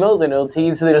the emails, and it'll take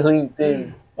you to their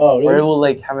LinkedIn. Oh, really? Or it will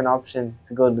like have an option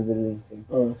to go to the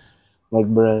LinkedIn. Like,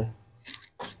 bruh.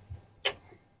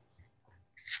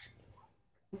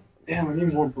 Damn, I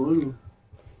need more blue.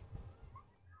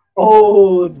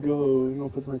 Oh, let's go. You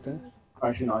want to put some right there?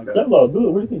 Actually, no, I got it. What do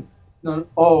you think? No,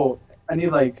 oh, I need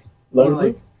like, Lighter more,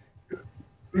 like.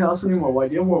 Yeah, I also need more white.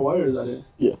 Do you have more white or is that it?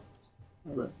 Yeah.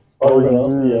 Okay.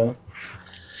 Yeah.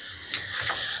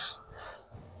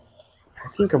 I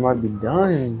think I might be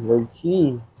done, low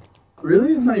key.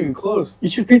 Really? It's not even close. You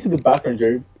should paint to the background,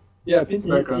 Jared. Yeah, paint the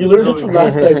background. You learned it from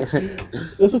last time.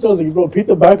 That's what I was like, bro. Paint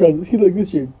the background. See, like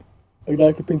this, Jared. Like now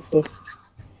I can paint stuff.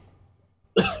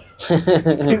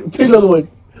 paint another one.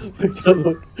 Paint another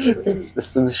one.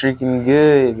 This looks freaking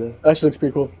good. Actually, looks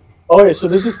pretty cool. Oh yeah, so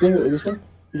there's this thing. This one,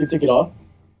 you can take it off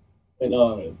and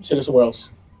send it somewhere else.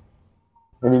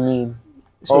 What do you mean?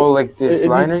 So like this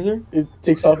line right here? It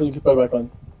takes off and you can put it back on.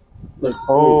 Like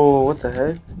what the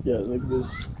heck? Yeah, like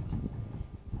this.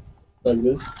 Like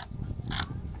this.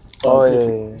 Oh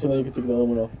yeah. So then you can take the other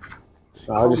one off.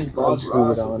 I'll just leave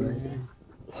it on.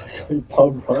 Like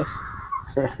Bob Ross.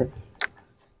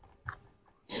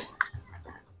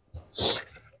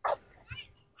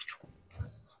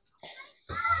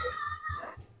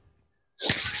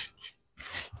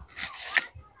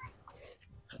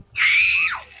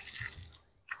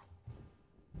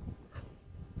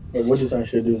 Wait, what design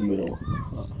should I do in the middle?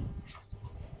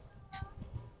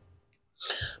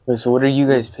 Wait, so what are you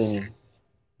guys painting?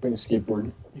 Painting a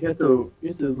skateboard. You have to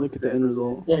look at the end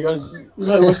result. Yeah, you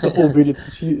gotta watch the whole video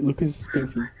to see Lucas'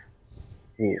 painting.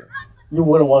 Yeah. You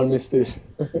wouldn't want to miss this.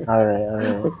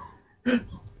 Alright.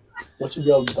 Watch it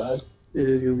go bad. It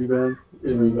is gonna be bad.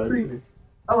 It is really bad.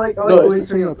 I like the way it's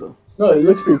turning out though. No, it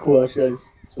looks pretty cool actually, guys.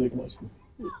 So you can watch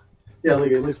it. Yeah,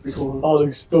 like it looks pretty cool. Oh, it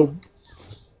looks dope.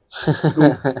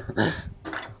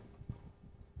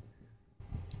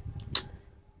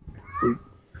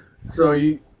 So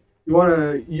you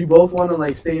both wanna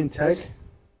like stay in tech,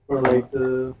 or like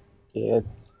that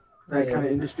kind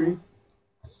of industry?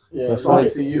 Yeah, so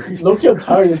obviously you. Look, I'm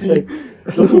tired of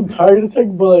tech. Look, I'm tired of tech,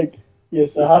 but like,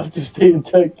 yes, I have to stay in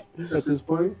tech At this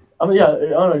point. I mean, yeah, I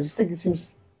don't know. I just think it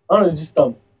seems. I don't know. It's just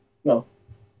dumb. No,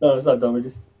 it's not dumb. It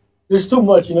just there's too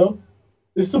much, you know.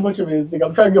 There's too much of it. It's like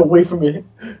I'm trying to get away from it.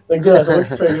 Like yeah, so I'm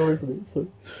just trying to get away from it. So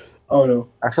I don't know.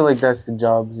 I feel like that's the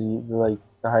jobs, like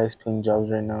the highest paying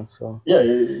jobs right now. So yeah,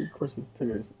 of course it's tech.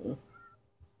 Yeah.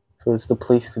 So it's the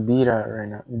place to be at right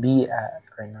now.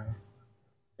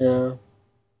 Yeah.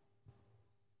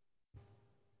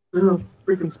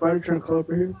 Freaking spider trying to crawl up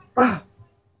here. Ah!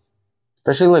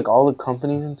 Especially like all the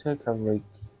companies in tech have like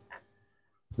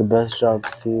the best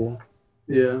jobs too.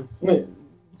 Yeah. I mean,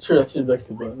 sure that's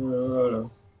subjective, but I don't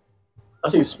know. I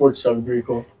think sports job would be pretty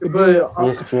cool. But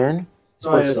ESPN?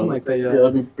 Oh yeah, something like that. Yeah. Yeah,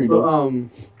 that'd be pretty dope.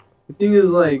 The thing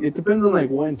is, like, it depends on like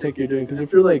what in tech you're doing. Because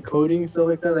if you're like coding and stuff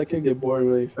like that can get boring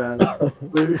really fast.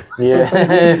 Yeah.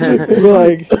 But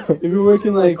like, if you're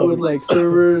working like with like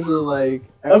servers or like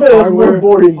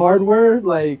hardware,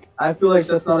 like I feel like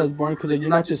that's not as boring because like, you're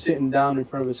not just sitting down in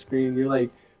front of a screen. You're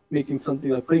like making something,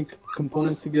 like putting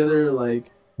components together, like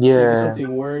making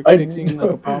something work, fixing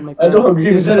like a problem like that. I don't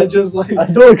agree with that. Just like I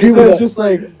don't agree with that. Just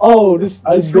like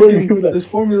this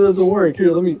formula doesn't work.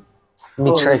 Here, let me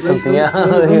try something out.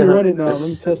 Let me run it now. Let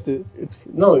me test it.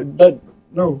 No. You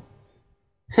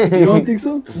don't think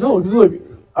so? No, because look,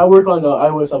 I work on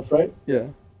iOS apps, right? Yeah.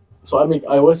 So I make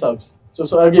iOS apps.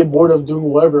 So I get bored of doing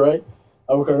whatever, right?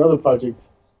 I work on another project.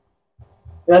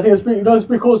 And I think it's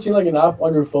pretty cool seeing like an app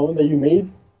on your phone that you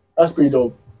made. That's pretty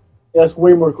dope. That's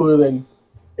way more cooler than,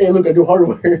 hey, look, I do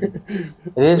hardware.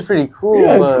 It is pretty cool.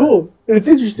 Yeah, it's cool. And it's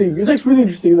interesting. It's actually really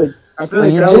interesting. It's like I feel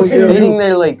like you're just sitting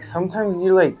there. Like sometimes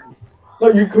you're like, no,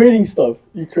 you're creating stuff.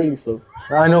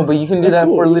 I know, but you can do that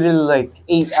for literally like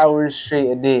 8 hours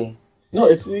straight a day. No,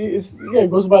 it's it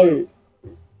goes by.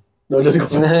 No, it doesn't go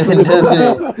by. It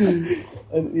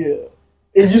doesn't. Yeah,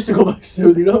 it used to go by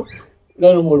soon, you know.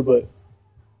 Not no more, but you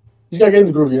just gotta get in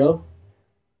the groove, you know.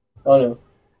 I don't know.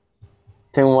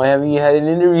 Then why haven't you had an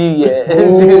interview yet?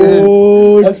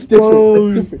 Oh, that's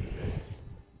different. That's different.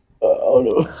 I don't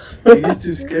know. He's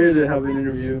too scared to have an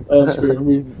interview. I'm scared.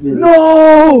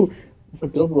 No. You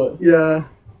fucked it up or what? Yeah.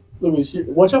 Look,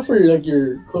 watch out for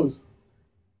your clothes.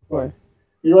 Why?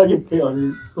 You don't get paint on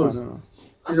your clothes. No.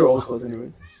 These are old clothes,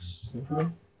 anyways. Mm-hmm.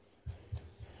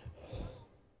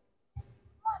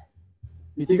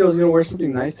 You think I was gonna wear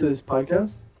something nice to this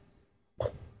podcast? I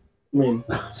mean,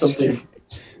 something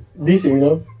decent, you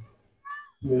know.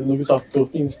 Look, it's all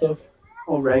filthy and stuff.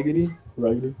 All raggedy.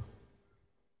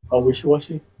 All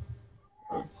wishy-washy.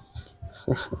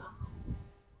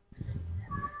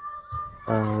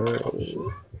 Oh, shit.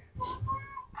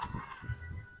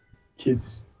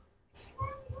 Kids.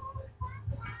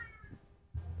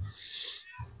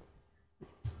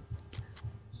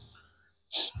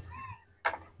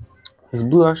 His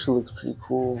blue actually looks pretty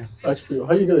cool. Actually,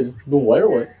 how you get it? Just blue white or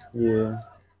what? Yeah.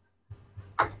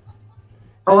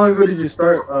 How long ago did you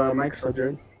start Microsoft,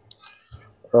 Jared?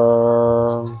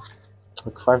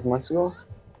 Like 5 months ago.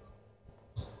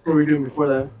 What were you doing before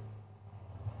that?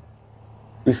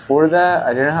 Before that,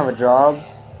 I didn't have a job,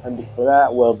 and before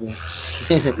that, welding.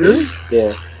 Really?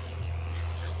 Yeah.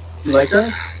 You like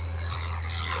that?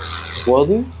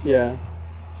 Welding? Yeah.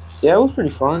 Yeah, it was pretty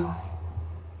fun.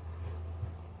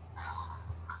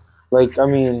 Like, I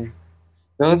mean,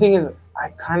 the only thing is, I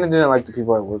kind of didn't like the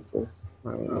people I worked with.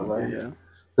 Yeah.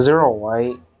 Because they were all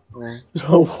white. Yeah. They're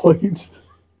all white.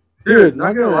 Dude,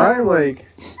 not gonna lie, like,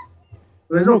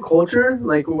 there's no culture,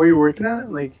 like, where you're working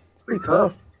at, like, it's pretty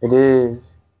tough. It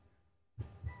is.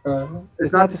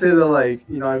 It's not to say that, like,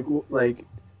 you know, like,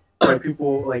 white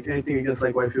people, like, anything against,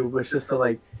 like, white people, but it's just that,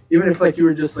 like, even if, like, you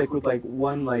were just, like, with, like,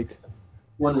 one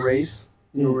race,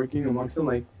 you were working amongst them,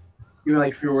 like, even,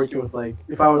 like, if you were working with, like,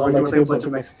 if I was working with, like, a bunch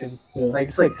of Mexicans, like,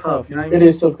 it's, like, tough, you know what I mean? It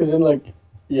is tough, because then, like,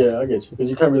 yeah, I get you, because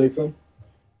you can't relate to them.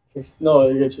 No,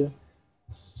 I get you.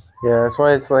 Yeah, that's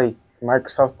why it's, like,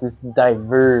 Microsoft is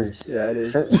diverse. Yeah, it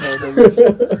is.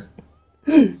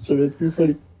 So that's pretty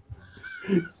funny.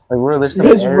 Like, bro, there's some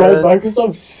You guys ride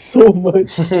Microsoft so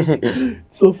much.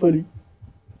 It's so funny.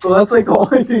 So that's like the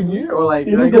only thing here, or like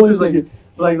I guess there's like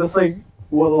that's like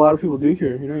what a lot of people do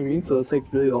here. You know what I mean? So it's like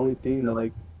really the only thing that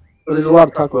like. But there's a lot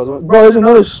to talk about. Bro, there's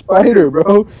another spider,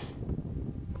 bro.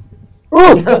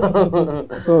 Oh.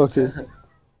 Oh, okay.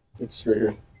 It's right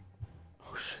here.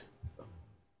 Oh shit.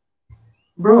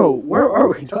 Bro, where are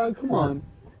we, dog? Come on.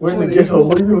 We're in the ghetto.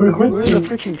 What do you mean we're Quincy? We're in the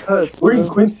freaking cuts. We're in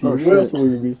Quincy. Oh, where else would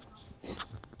we be?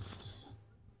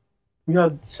 We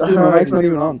got. Dude, my mic's not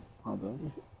even on. Hold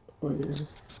on. Oh, yeah.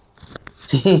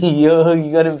 Yo,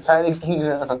 you got him panicking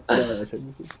now.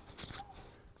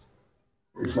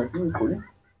 Is my phone recording?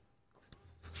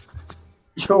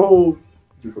 Yo.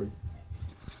 Recording.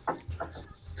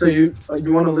 So you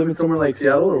want to live in somewhere like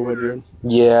Seattle or what, Jared?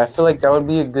 Yeah, I feel like that would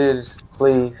be a good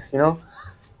place, you know?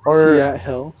 Or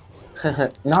Seattle.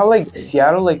 not like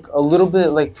Seattle, like a little bit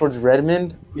like towards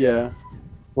Redmond. Yeah.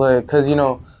 Like, cause you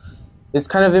know, it's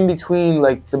kind of in between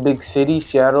like the big city,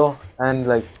 Seattle, and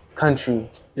like country.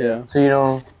 Yeah. So you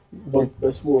know,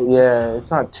 yeah,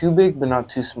 it's not too big, but not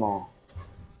too small.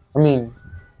 I mean,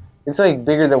 it's like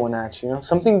bigger than Wenatchee, you know?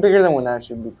 Something bigger than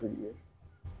Wenatchee would be pretty good.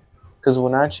 Because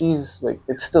Wenatchee's, like,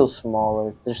 it's still small.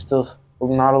 Like, there's still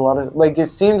not a lot of... Like, it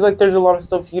seems like there's a lot of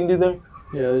stuff you can do there.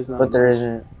 Yeah, there's not. But there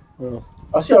isn't. Yeah.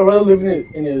 I'd rather live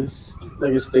in a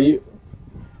state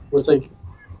where it's, like,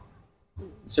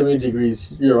 70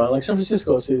 degrees year-round. Like, San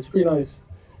Francisco, it's pretty nice.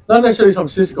 Not necessarily San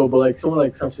Francisco, but, like, somewhere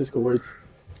like San Francisco where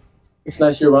it's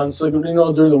nice year-round. So, like, you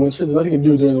know, during the winter, there's nothing to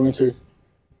do during the winter.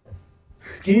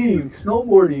 Skiing,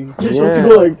 snowboarding. Yeah. So to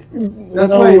go, like...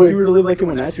 That's why if you were to live, like, in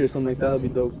Wenatchee or something like that, that'd be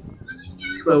dope.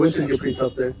 But winters get pretty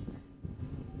tough there.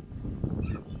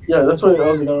 Yeah, that's why I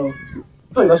was like, I feel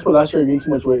like that's why last year I gained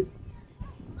too much weight.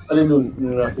 I didn't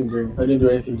do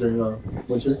anything during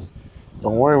winter.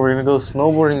 Don't worry, we're gonna go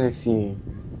snowboarding this year.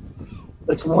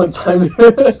 That's one time.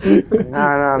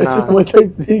 Nah. That's a one-time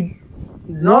thing.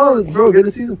 No, bro, get a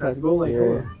season pass. Go like.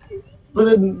 Yeah. But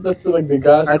then that's like the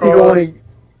gas. I think only.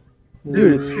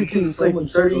 Dude, it's freaking. It's like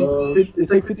 30.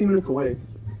 It's like 15 minutes away.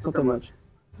 It's not that much.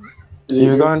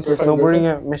 You've gone snowboarding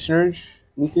at Mission Ridge,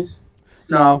 Lucas?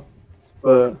 No,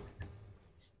 but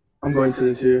I'm going to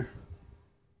this year.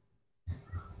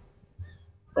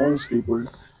 I want to skateboard.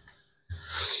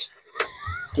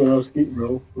 Don't know skating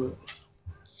though, but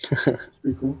it's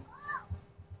pretty cool.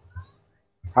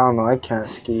 I don't know, I can't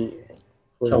skate.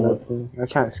 I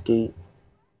can't skate.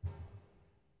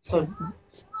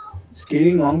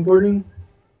 Skating, longboarding,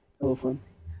 hella fun.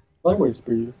 Longboarding's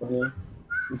pretty fun, yeah.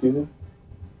 It's easy.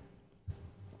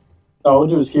 I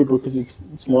would do a skateboard because it's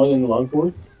smaller than the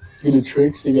longboard. You can do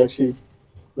tricks if you actually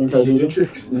learn how to do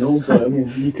tricks. No, but I mean,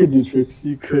 you could do tricks.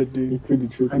 You could do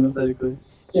tricks. Hypothetically.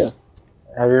 Yeah.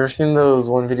 Have you ever seen those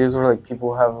one videos where like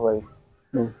people have like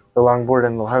the longboard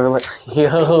and they'll have it like,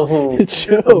 yo.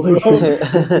 Chill, bro.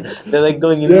 They're like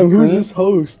going in Damn, between. who's this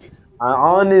host?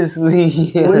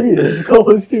 Honestly. Wait, it's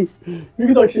co-host too. You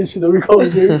can talk shit that we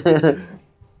co-host here.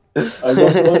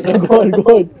 Go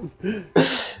on.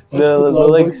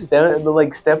 They'll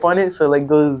like step on it so it like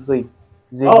goes like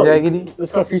zigzaggedy. Oh,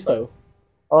 that's called freestyle.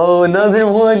 Oh, another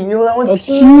one. Yo, that one's that's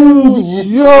huge.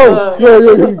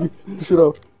 Yo. Shut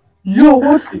up. Yo,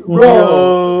 what?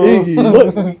 Bro. Iggy.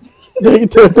 What? Did you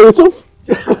tell yourself?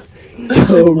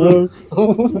 Yo, bro.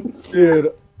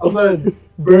 Dude, I'm gonna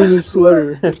burn this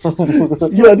sweater.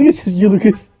 Yo, I think it's just you,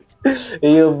 Lucas.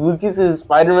 Hey, yo, if Lucas is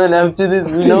Spider-Man after this,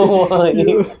 we know why.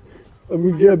 I'm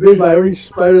gonna get bit by every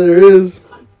spider there is.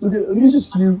 Look, I think it's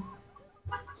just you.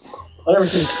 I never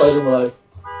seen a spider in my life.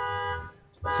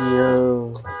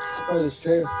 Yo. Oh, this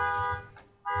chair.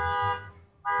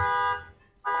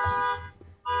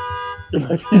 In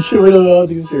my future, we don't know how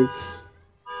to do this.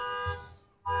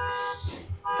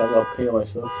 I'll pay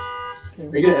myself.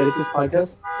 Are you gonna edit this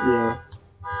podcast? Yeah.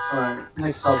 Alright,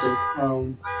 next topic.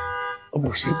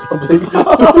 Abortion public.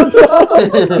 I'm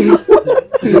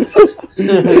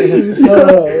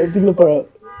thinking the part out.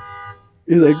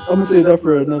 He's like, I'm gonna save that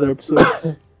for another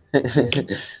episode.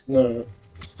 No.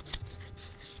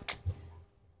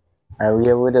 Alright,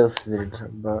 yeah, what else is there to talk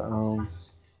about?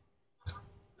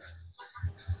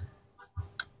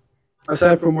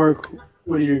 Aside from work,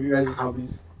 what are your guys'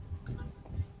 hobbies?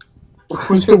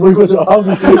 Who's gonna work with a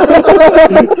hobby?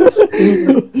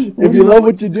 If you love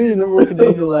what you do, you never work a day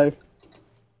in your life.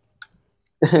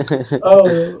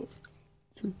 Oh.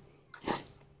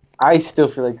 I still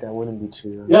feel like that wouldn't be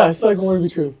true. Though. Yeah, I feel like it wouldn't be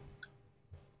true.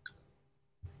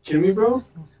 Kidding me, bro?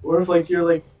 What if like you're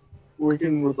like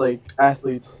working with like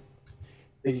athletes?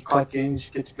 Like you clock in, you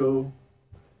just get to go.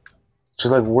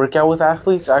 Just like work out with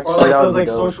athletes? Actually, or like that those would like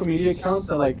be dope. social media accounts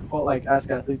that like ask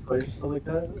athletes questions, stuff like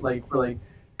that. Like for like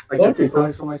Like the TikTok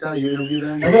or something like that. You interview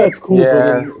them. I think that's cool.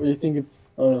 Yeah. But you think it's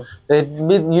I don't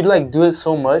know. You'd like do it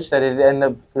so much that it end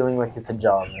up feeling like it's a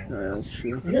job, man. Yeah, that's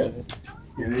true. Yeah.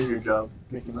 It is your job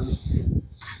making money.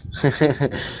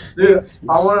 Dude,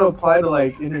 I want to apply to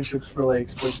like internships for like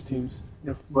sports teams.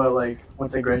 But like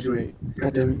once I graduate,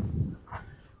 God damn it.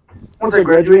 Once I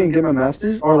graduate and get my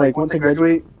master's, or like once I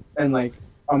graduate and like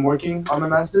I'm working on my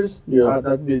master's,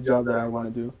 that'd be a job that I want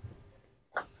to do.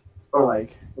 Or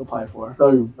like apply for,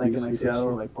 like in like Seattle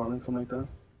or like Portland, something like that.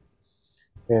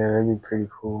 Yeah, that'd be pretty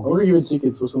cool. I wonder if you get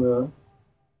tickets or something like that,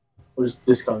 or just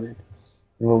discounted.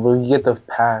 Well, you get the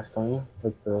pass, don't you?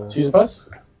 Like the season pass?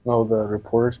 No, the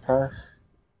reporter's pass.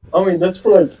 I mean, that's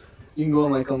for like you can go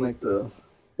on like the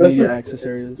media access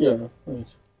areas. Yeah.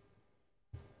 Nice.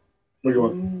 What do you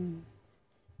want?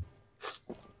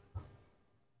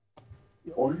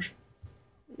 Orange.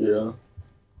 Yeah.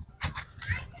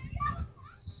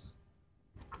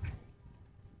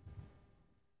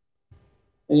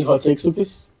 Any hot takes,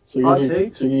 Lucas? Hot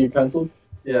takes? So you get cancelled?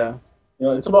 Yeah. You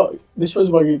know, it's about this show's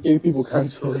about getting people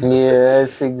cancelled. Yeah,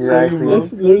 that's exactly.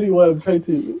 That's literally what I'm trying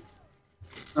to.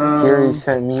 Gary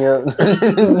sent me up.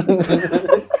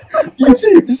 You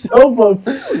set yourself up.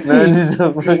 No, just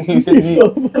fucking set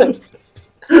yourself up.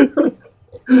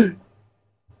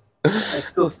 I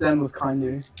still stand with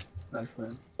Kanye. That's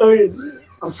fine. I mean,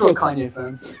 I'm still a Kanye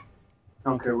fan. I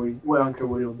don't care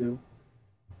what he'll do.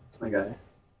 It's my guy.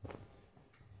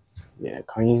 Yeah,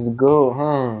 Kanye's the GOAT,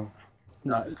 huh?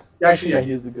 No, actually, yeah,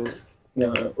 he's the GOAT.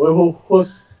 Yeah.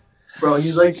 Who's? Bro,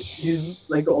 he's like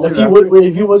the only.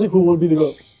 If he wasn't, who would be the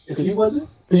GOAT? If he wasn't?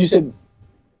 Because you said.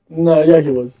 No, yeah,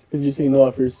 he was. Because you said no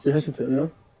at first. You're hesitant, you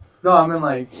know? No, I mean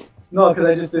like. No, because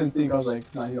I just didn't think. I was like,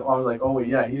 no, I was like, oh wait,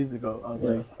 yeah, he's the GOAT. I was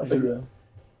like, I think that.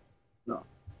 No.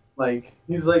 Like,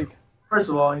 he's like, first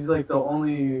of all, he's like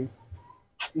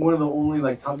one of the only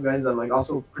like top guys that like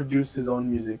also produced his own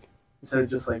music. Instead of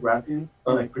just like rapping,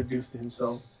 he like produced it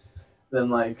himself. Then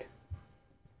like,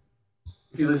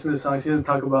 if you listen to songs, he doesn't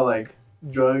talk about like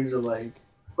drugs or like,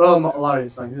 well, a lot of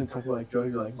his songs he doesn't talk about like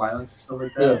drugs or like violence or stuff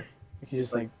like that. Yeah. He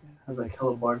just like has like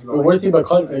hella bars about. Well, what do you think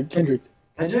about Kendrick?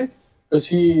 Kendrick? Because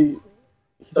he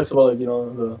talks about like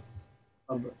the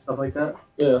stuff like that.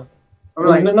 Yeah. I mean,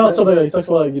 like not stuff like that. He talks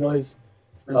about like his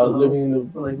living in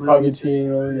the like poverty,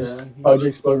 his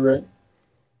projects, but right.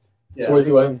 Yeah. So what do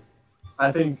you think about him?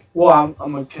 I think. Well,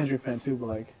 I'm a Kendrick fan too, but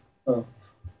like.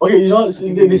 Okay, you know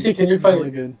they say Kendrick fan.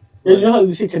 Really good. Yeah, you know how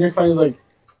they say Kendrick fan is like,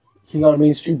 he's not a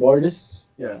mainstream artist.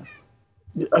 Yeah.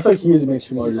 I feel like he is a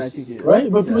mainstream artist. I think he is. Right,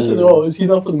 but people say, "Oh, he's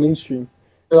not for the mainstream."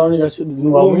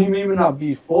 Well, he may not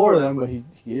be for them, but he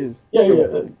is. Yeah.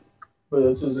 But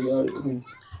that's just, I mean,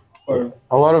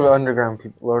 a lot of underground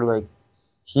people are like,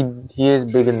 he is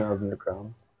big in the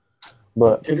underground,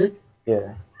 but Kendrick.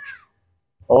 Yeah.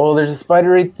 Oh, there's a spider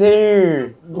right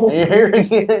there. Are you hearing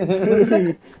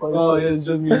it? Oh, yeah, it's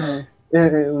just me. Huh?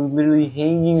 It was literally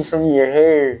hanging from your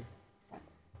hair.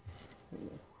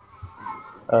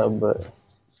 But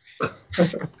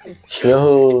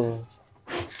yo,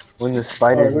 when the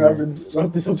spiders.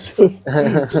 Wrap this episode.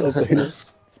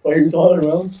 Spiders all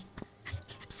around.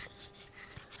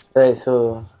 Right,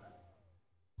 so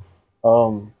I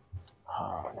don't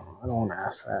want to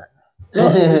ask that.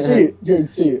 No, say it, Jared.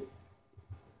 Say it.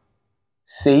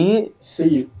 Say it? Say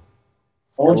it.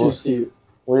 I want you to say it.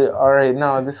 Alright,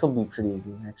 no, this will be pretty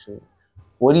easy, actually.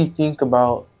 What do you think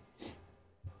about,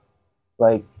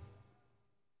 like,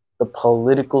 the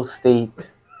political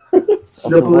state of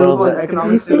the political and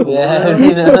economic state of the world?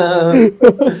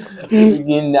 Yeah,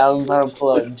 getting down, trying to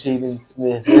pull out Jaden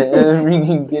Smith.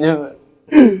 Freaking get him.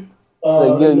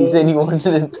 You said you wanted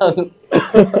to talk.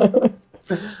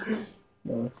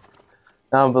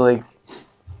 No, but, like,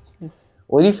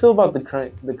 what do you feel about the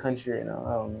country right now?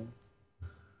 I don't know.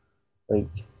 Like,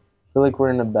 I feel like we're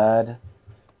in a bad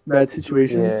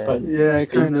situation. Yeah,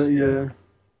 kind of. Yeah.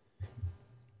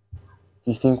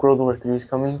 Do you think World War III is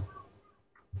coming?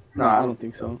 No, I don't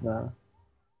think so. Nah.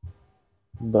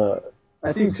 But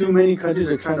I think too many countries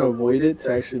are trying to avoid it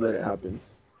to actually let it happen.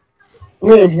 I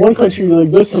mean, if one country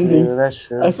like does something, yeah, that's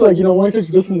true. I feel like one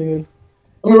country does something. Then,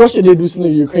 I mean, Russia did do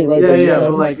something to Ukraine, right? Yeah,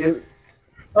 but like it.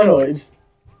 I know. It's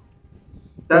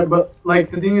that, but like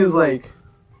the thing is like.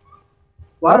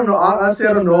 Well, I don't know. Honestly,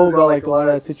 I don't know about like a lot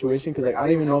of that situation because like I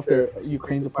don't even know if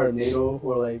Ukraine's a part of NATO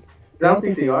or like. I don't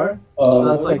think they are. So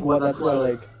that's like what. That's why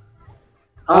like.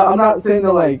 I'm not saying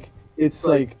that like it's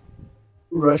like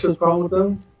Russia's problem with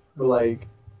them, but like.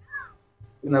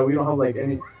 We don't have like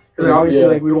any. Because like, obviously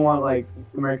like we don't want like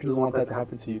America doesn't want that to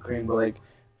happen to Ukraine, but like I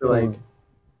feel like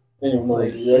anymore.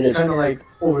 Like, it's kind of like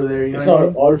over there. You know it's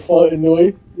not our fault in a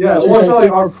way. Yeah, well, it's not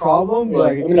like our problem, but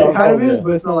like, it kind of is,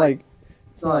 but it's not like.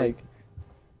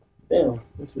 Damn,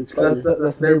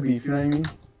 that's their beef. You know what I mean?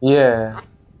 Yeah,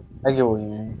 I get what you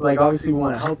mean. Like, obviously, we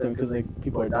want to help them because like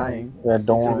people are dying. Yeah,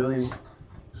 don't. Civilians.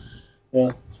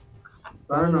 Yeah.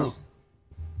 I don't know.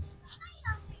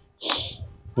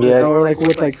 Yeah. Or like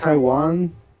with like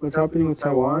Taiwan, what's happening with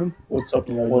Taiwan? What's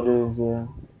happening? What is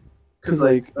Because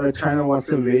like China wants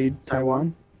to invade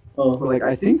Taiwan. Oh. But like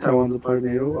I think Taiwan's a part of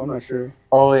NATO. I'm not sure.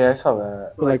 Oh yeah, I saw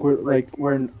that. But like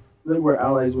we're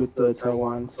allies with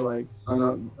Taiwan, so like I don't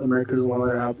know, America doesn't want to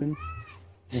let it happen.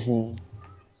 Mhm.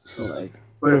 So like,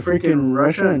 but if freaking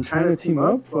Russia and China team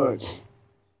up, fuck. I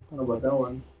don't know about that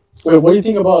one. Wait, what do you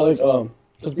think about like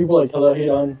because people like hella hate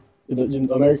on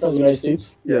America, the United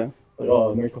States? Yeah. Like,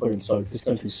 oh, America fucking sucks. This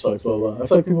country sucks. Blah blah. I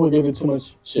feel like people give it too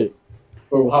much shit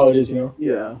for how it is, you know.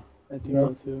 Yeah, I think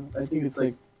so too. I think it's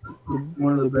like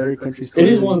one of the better countries. It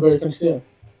is one of the better countries, yeah.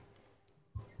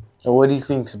 And what do you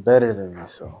think's better than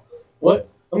this, though? What?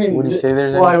 I mean, would you say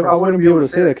there's? Well, I wouldn't be able to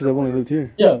say that because I've only lived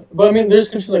here. Yeah, but I mean, there's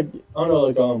countries like I don't know,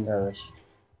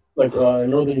 like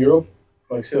Northern Europe,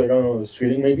 like say like I don't know,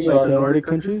 Sweden maybe. Like the Nordic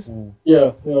countries.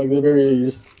 Yeah, like they're very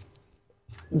just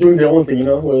doing their own thing, you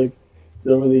know, where like they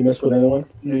don't really mess with anyone.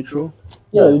 Neutral.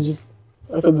 Yeah, they just.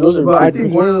 I thought those are. But I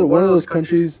think one of those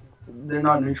countries, they're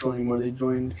not neutral anymore. They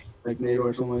joined like NATO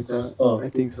or something like that. Oh, I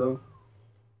think so.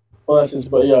 Well, that's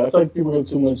just, but yeah, I feel like people give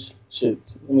too much shit.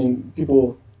 I mean,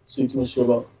 people say too much shit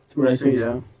about.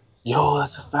 Yeah. Yo,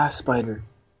 that's a fast spider.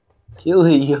 Kill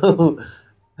it, yo.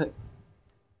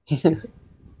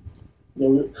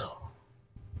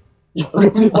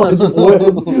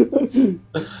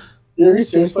 Are you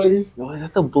serious, spiders? Yo, is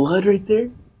that the blood right there?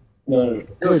 No.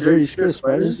 Yo, Jerry, you scared of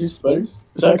spiders? You spiders?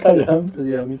 Is that kind of him?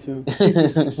 Yeah, me too.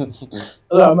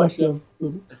 I'm actually.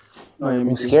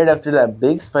 I'm scared after that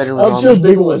big spider was I'm sure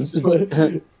big ones.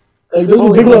 Like, those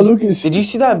are big on Lucas. Did you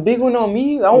see that big one on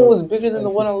me? That one was bigger than the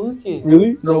one on Lucas.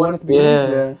 Really? The one at the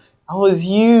beginning? Yeah. That was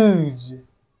huge.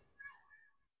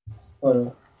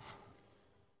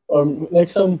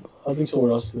 Next time, I think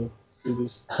someone else will do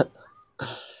this.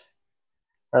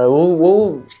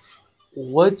 Alright,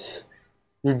 what's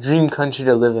your dream country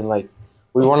to live in? Like,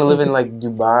 we want to live in like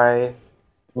Dubai,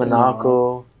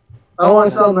 Monaco. I don't want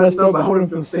to sound messed up, but I wouldn't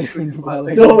feel safe in Dubai.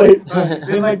 Like, no, wait.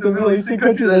 In like the Middle Eastern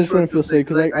countries, I just wouldn't feel safe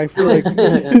because I feel like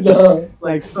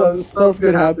like stuff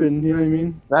could happen. You know what I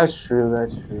mean? That's true.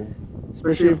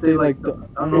 Especially if they like,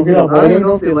 I don't know. I don't even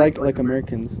know if they like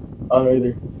Americans. I don't know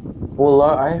either. Well,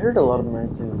 I heard a lot of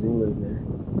Americans do live there.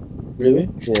 Really?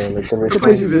 Yeah, like the it's a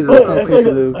place you visit. It's not a place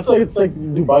to live. I feel like it's like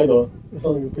Dubai though. It's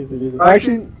not like a place to visit.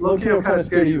 Actually, low-key, I'm kind of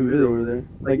scared to even visit over there.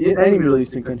 Like in any Middle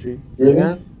Eastern country.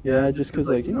 Really? Yeah, just because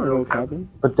like you don't know what could happen.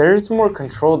 But there's more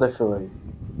controlled, I feel like.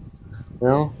 You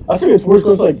know? I think it's worse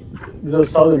going to like the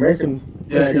South American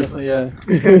countries. Yeah.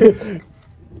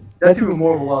 That's even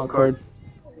more of a wild card.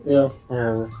 Yeah.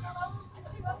 Yeah.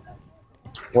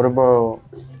 What about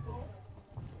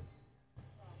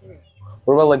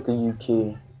like the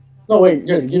UK? No, wait.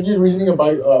 Yeah, give you the reasoning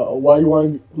about why you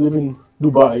want to live in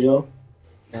Dubai. You know.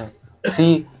 Yeah.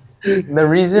 See, the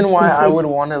reason why I would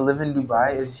want to live in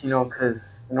Dubai is, you know,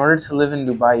 because in order to live in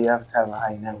Dubai, you have to have a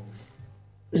high net worth.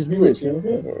 Just be rich, you know.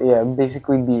 Yeah,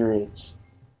 basically be rich.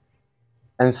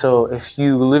 And so, if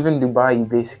you live in Dubai, you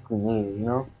basically made it. You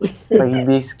know, like you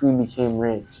basically became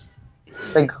rich.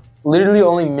 Like literally,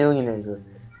 only millionaires live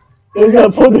there. He's got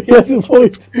a point. He has a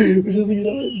point.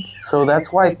 So that's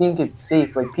why I think it's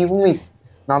safe. Like people may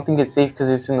not think it's safe because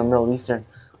it's in the Middle Eastern,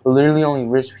 but literally only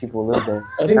rich people live there.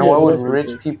 And why would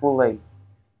rich people like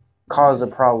cause a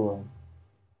problem?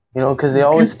 You know, because they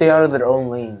always stay out of their own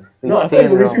lanes. They I think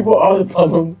the rich people are the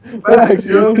problem. Facts,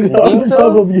 yo. They are the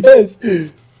problem. Yes.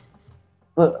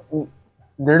 But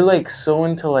they're like so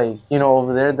into like, you know,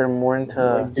 over there they're more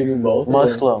into like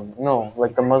Muslim. No,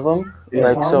 like the Muslim.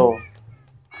 Islam? Like so.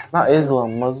 Not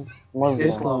Islam, Muslim.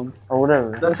 Islam. Or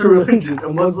whatever. That's a religion. A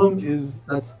Muslim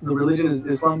the religion is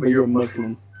Islam, but you're a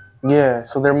Muslim. Yeah,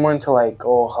 so they're more into like,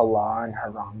 halal and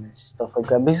haram and stuff like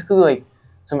that. Basically like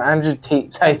some Andrew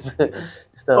Tate type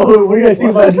stuff. Oh, what do you guys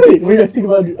think about Andrew Tate? What do you guys think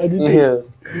about Andrew Tate? Yeah.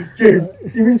 Sure,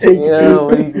 Andrew Tate.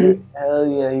 Yeah, hell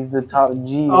yeah, he's the top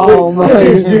G. Oh my.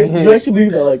 You actually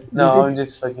believe that? Like, no, I'm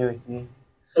just fucking with you.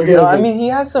 Okay, no, I mean, he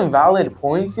has some valid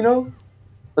points, you know?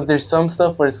 But there's some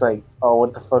stuff where it's like, oh,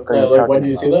 what the fuck are you talking about? Why do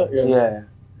you say that? Yeah.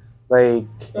 Like,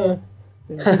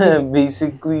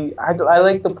 basically, I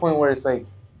like the point where it's like,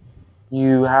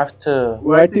 you have to...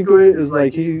 What I think of it is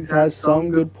like, he has some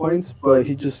good points, but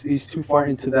he's too far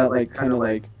into that, like, kind of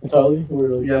like... Mentality?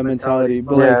 Yeah, mentality.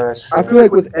 But yeah, like, I feel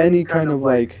like with any kind of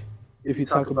like if you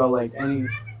talk about like any,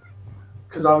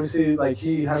 because obviously like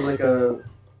he has like a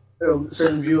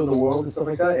certain view of the world and stuff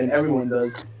like that, and everyone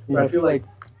does. But I feel like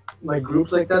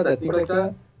groups like that think like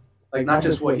that, like not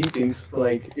just what he thinks, but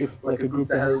like if like a group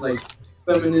that has like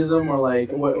feminism or like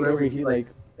whatever he like,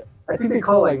 I think they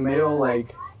call it like male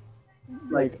like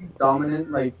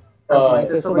dominant like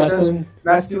mindset, something masculine, like that.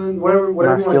 Masculine, whatever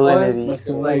masculinity, you want to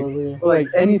call it. Like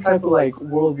any type of like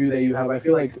worldview that you have. I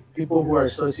feel like people who are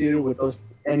associated with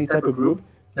any type of group,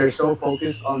 they're so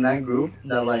focused on that group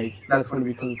that like that's when it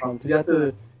becomes a problem, because you have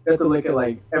to look at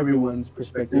like everyone's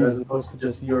perspective as opposed to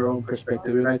just your own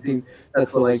perspective, and I think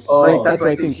that's what like that's what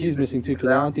I think he's missing too, because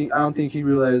I don't think he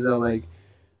realized that like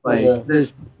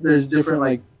there's different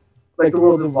like the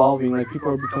world's evolving, like people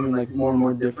are becoming like more and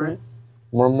more different,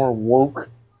 more and more woke.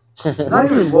 Not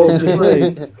even woke, just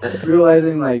like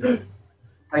realizing like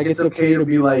it's okay to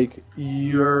be like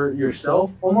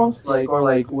yourself almost, like, or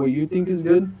like what you think is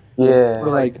good. Yeah. Or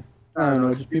like I don't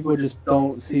know, just people just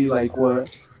don't see like what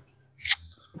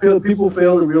people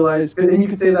fail to realize, and you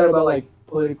can say that about like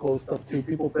political stuff too.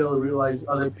 People fail to realize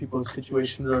other people's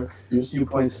situations or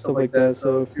viewpoints, stuff like that.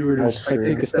 So if you were to just like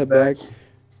take a step back,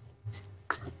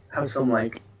 have some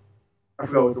like, I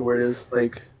forgot what the word is,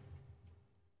 like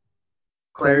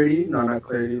clarity. No, not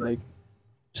clarity. Like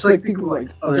just like think of like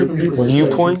other people's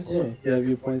viewpoints. Yeah,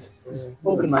 viewpoints.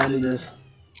 Open-mindedness.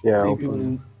 Yeah. Think people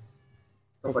and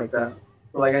stuff like that.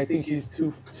 But like I think he's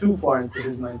too far into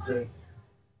his mindset.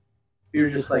 You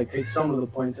just like take some of the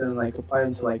points and like apply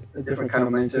them to like a different kind of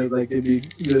mindset, like it'd be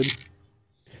good.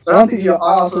 But I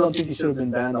also don't think he should have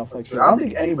been banned off like Twitter. I don't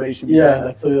think anybody should be banned.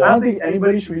 I don't think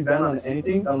anybody should be banned on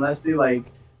anything unless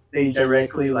they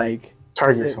directly like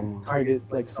target someone.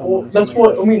 Well, that's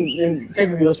what I mean. And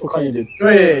technically, that's what Kanye did.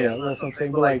 Yeah. That's what I'm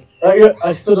saying. But like,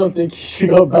 I still don't think he should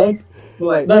go banned. But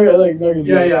like, I know.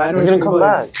 He's gonna come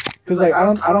back. Because like, I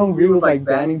don't agree with like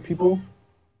banning people.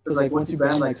 Because like once you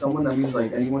ban like someone, that means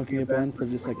like anyone can get banned for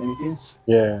just like anything.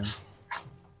 Yeah.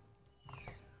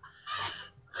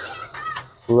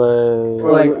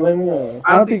 Or like,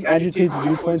 I don't think Agitate's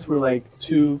viewpoints were like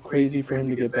too crazy for him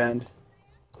to get banned.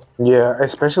 Yeah,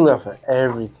 especially off of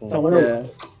everything. Yeah.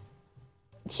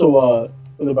 So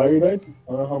when the battery died,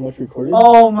 I don't know how much recorded.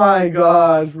 Oh my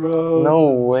gosh, bro!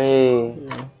 No way.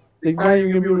 Yeah. They're not even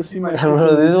gonna be able to see my.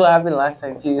 Bro, this is what happened last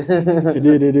time too. It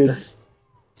did.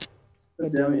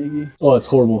 God damn it, Iggy. Oh, it's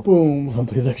horrible. Boom.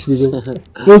 It's actually good.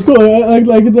 Let's go. I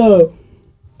like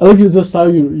the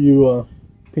style you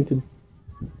painted.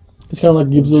 It's kind of like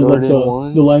gives us like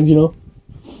the lines, you know.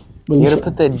 But you gotta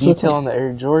put that detail on the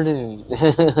Air Jordan.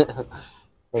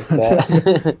 Like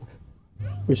that.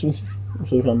 Wait, show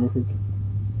the camera real quick.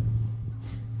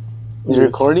 Is it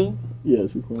recording? Yeah,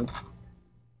 it's recording.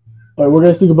 Alright, what do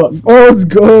you guys think about? Oh, let's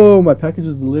go! My package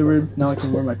is delivered. Now I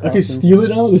can wear my costume. I can steal it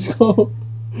now. Let's go.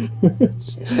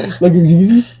 Like your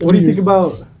Yeezys. What do you think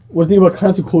about? What do you think about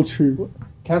cancel culture?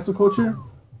 Cancel culture?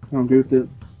 I'm good with it.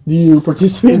 Do you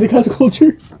participate in the cancel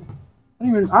culture? I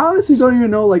honestly don't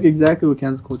even know like exactly what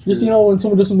cancel culture is. Just, you know, when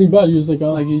someone does something bad, you're just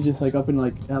like, you just like up and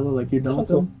like hello, like you're done with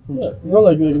them. Yeah, you know,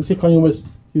 like say Kanye West,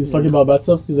 he was talking about bad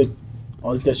stuff. He's like,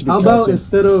 oh, this guy should be canceled. How about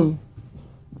instead of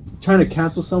trying to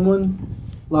cancel someone,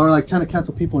 or like trying to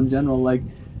cancel people in general, like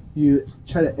you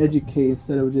try to educate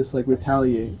instead of just like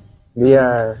retaliate.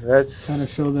 Yeah, that's kind of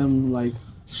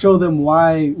show them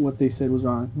why what they said was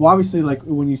wrong. Well, obviously, like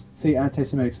when you say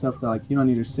anti-Semitic stuff, that like you don't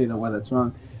need to say that why that's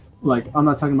wrong. Like I'm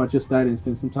not talking about just that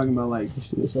instance. I'm talking about like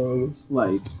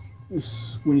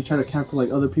when you try to cancel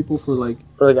like other people for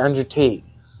Andrew Tate.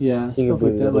 Yeah, stuff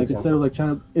like that. Like instead of like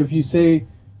trying to,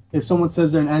 if someone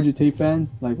says they're an Andrew Tate fan,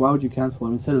 like why would you cancel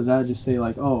them? Instead of that, just say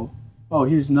like, oh,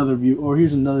 here's another view, or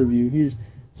here's another view. Here's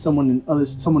someone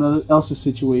else's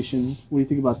situation. What do you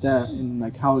think about that? And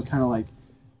like how it kind of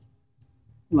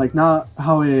like not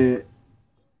how it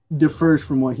differs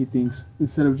from what he thinks.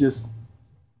 Instead of just,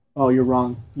 oh, you're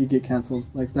wrong, you get canceled.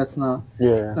 Like that's not.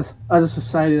 Yeah. That's, as a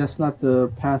society, that's not the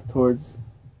path towards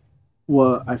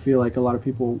what I feel like a lot of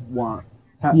people want.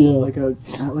 Like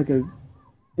a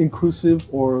inclusive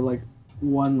or like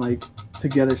one like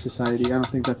together society. I don't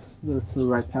think that's the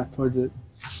right path towards it.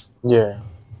 Yeah.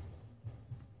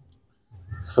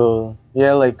 So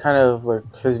yeah, like kind of like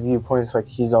his viewpoints, like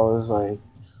he's always like,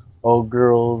 oh,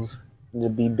 girls need to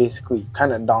be basically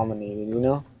kind of dominated, you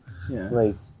know? Yeah.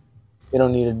 Like they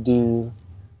don't need to do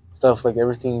stuff, like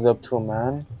everything's up to a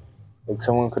man. Like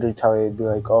someone could retaliate and be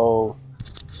like, oh,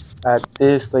 at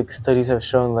this, like studies have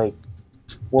shown like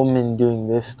women doing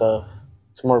this stuff,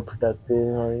 it's more productive,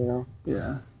 or you know.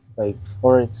 Yeah. Like,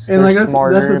 or it's like,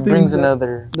 smarter. That's the it brings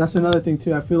another. That's another thing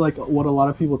too. I feel like what a lot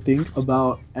of people think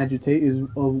about Andrew Tate is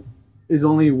is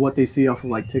only what they see off of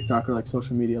like TikTok or like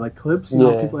social media, like clips. You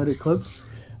know, people edit clips.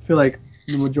 I feel like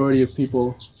the majority of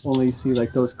people only see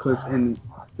like those clips and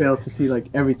fail to see like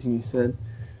everything he said.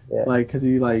 Yeah. Like, cause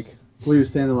he like what he was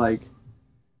saying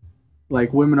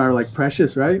like women are like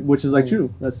precious, right? Which is like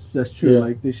true. That's true. Yeah.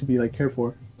 Like they should be like cared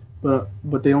for. But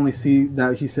they only see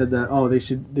that he said that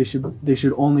they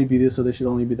should only be this or they should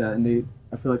only be that, and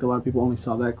I feel like a lot of people only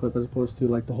saw that clip as opposed to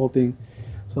like the whole thing.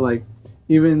 So like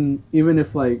even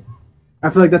if like I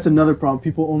feel like that's another problem.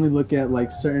 People only look at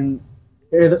like certain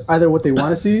either what they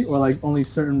want to see or like only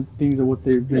certain things of what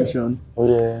they've been shown.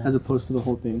 Yeah. As opposed to the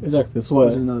whole thing. Exactly. That's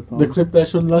why another problem. The clip that I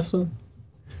showed last one.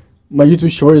 My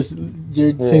YouTube short is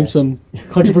Jared saying some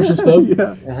controversial stuff.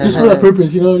 Yeah. Just for that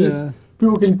purpose, you know. Just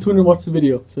people can tune and watch the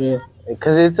video. So yeah.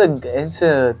 Because it's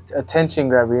a attention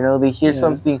grabber, you know. They hear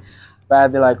something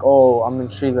bad, they're like, "Oh, I'm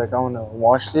intrigued. Like, I want to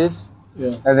watch this."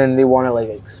 Yeah. And then they want to like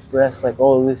express like,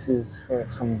 "Oh, this is for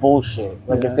some bullshit."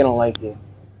 Like if they don't like it,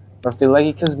 or if they like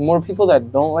it, because more people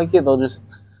that don't like it,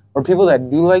 or people that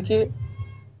do like it,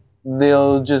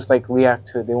 they'll just like react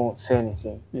to it. They won't say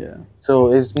anything. Yeah.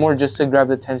 So it's more just to grab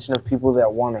the attention of people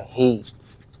that want to hate,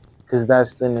 because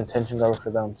that's an attention grabber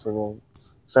for them. So they'll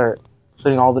start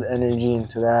putting all their energy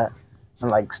into that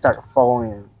and like start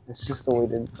following it. It's just the way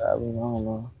to grab them. I don't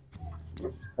know.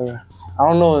 I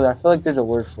don't know. I feel like there's a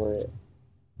word for it.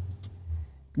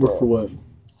 Word for what?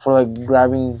 For like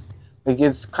grabbing, like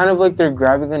it's kind of like they're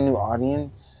grabbing a new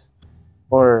audience,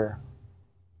 or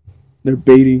they're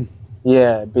baiting.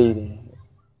 Yeah, baiting.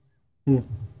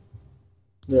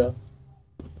 Yeah.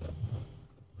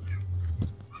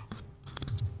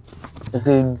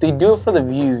 They do it for the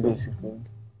views, basically.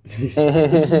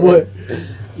 This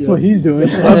is what he's doing.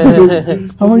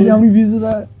 How many views is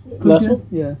that? Last one?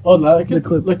 Yeah. Oh, the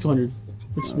clip. Like 200.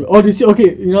 Oh, do you see?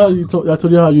 Okay, you know I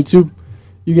told you how YouTube,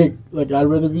 you get like ad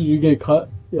revenue, you get cut.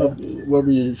 Yeah.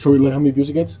 Wherever you show like how many views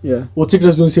it gets. Yeah. Well,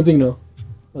 TikTok's doing the same thing now.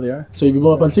 Oh, they are. So if you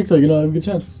blow up on TikTok, you know, have a good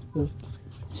chance. Yeah.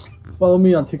 Follow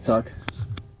me on TikTok.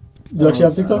 Do you actually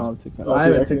have TikTok? I don't have TikTok. I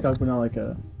have a TikTok, but not like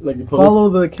a follow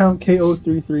the account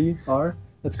KO33R.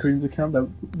 That's Kareem's account that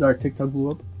our TikTok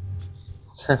blew up.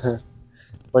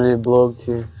 What did it blow up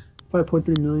to?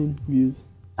 5.3 million views.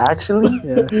 Actually?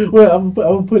 Yeah. Wait,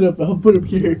 I'll put up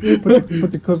here.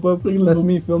 Put the clip up. That's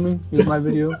me filming. Here's my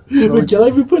video. Wait, can I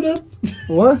be put up?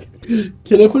 What?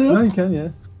 Can I put it up? No, you can, yeah.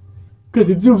 Because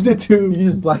it zooms it too. You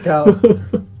just black out.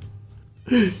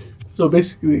 So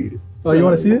basically... Oh, you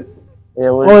want to see it?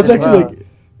 Yeah, it's actually like...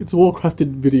 It's a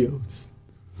well-crafted video. It's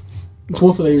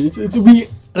one for like... It would be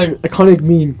like iconic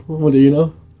meme one day, you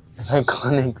know?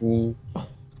 Iconic meme.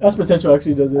 That's potential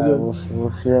actually does it. We'll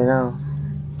see right now.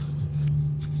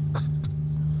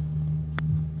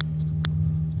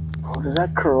 Bro, does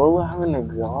that Corolla have an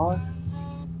exhaust?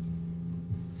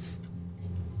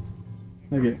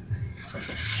 Okay.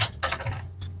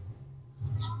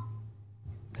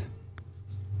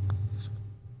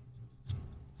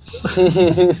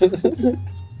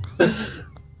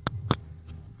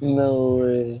 No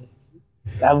way.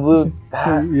 That blew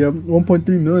that. Yep, 1.3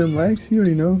 million likes. You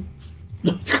already know.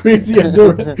 That's crazy. I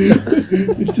know.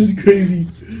 It's just crazy.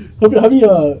 How many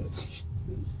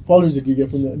followers did you get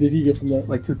from that? Did he get from that?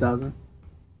 Like 2,000.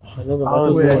 I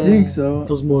think so. It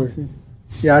was more.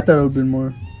 Yeah, I thought it would have been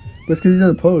more. But it's because he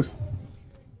doesn't post.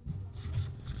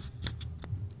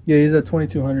 Yeah, he's at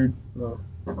 2,200. No.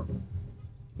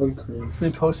 If he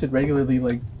posted regularly,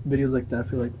 like videos like that, I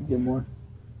feel like you get more.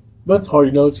 But it's hard,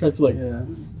 you know. Trying to like,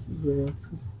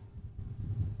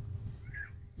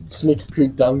 just make pure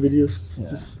down videos.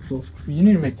 Yeah. Cool. You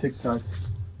need to make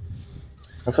TikToks.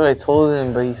 That's what I told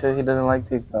him, but he said he doesn't like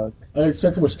TikTok. I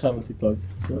spend too much time on TikTok.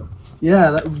 So.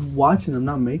 Yeah, watching them,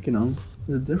 not making them.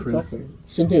 There's a difference. Exactly.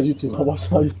 Same thing as YouTube. I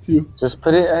watch on YouTube. Just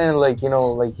put it in like you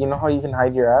know how you can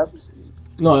hide your apps.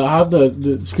 No, I have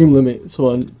the screen limit. So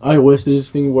on iOS, there's this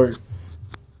thing where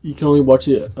you can only watch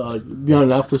it be on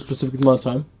an app for a specific amount of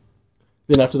time.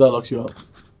 Then after that, locks you out.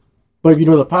 But if you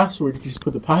know the password, you can just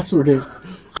put the password in,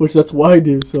 which that's why I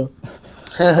do. So.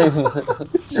 Like,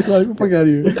 fuck out of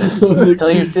here. Tell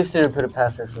your sister to put a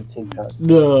password for TikTok.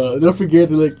 No, don't forget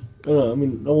to like. I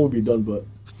mean, that won't be done, but.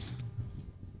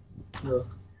 No.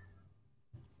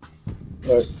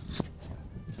 Alright.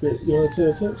 Yeah, that's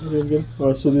it. We're good.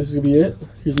 Alright, so this is gonna be it.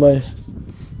 Here's my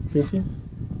painting.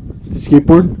 It's a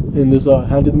skateboard, and there's a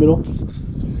hand in the middle.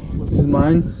 This is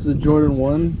mine. This is a Jordan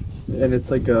 1, and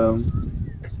it's like I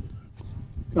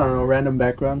don't know, random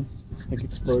background, like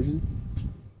explosion.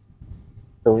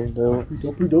 Dope.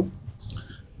 Pretty dope.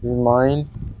 This is mine.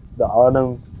 The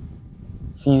autumn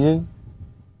season.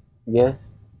 Yes.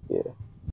 Yeah.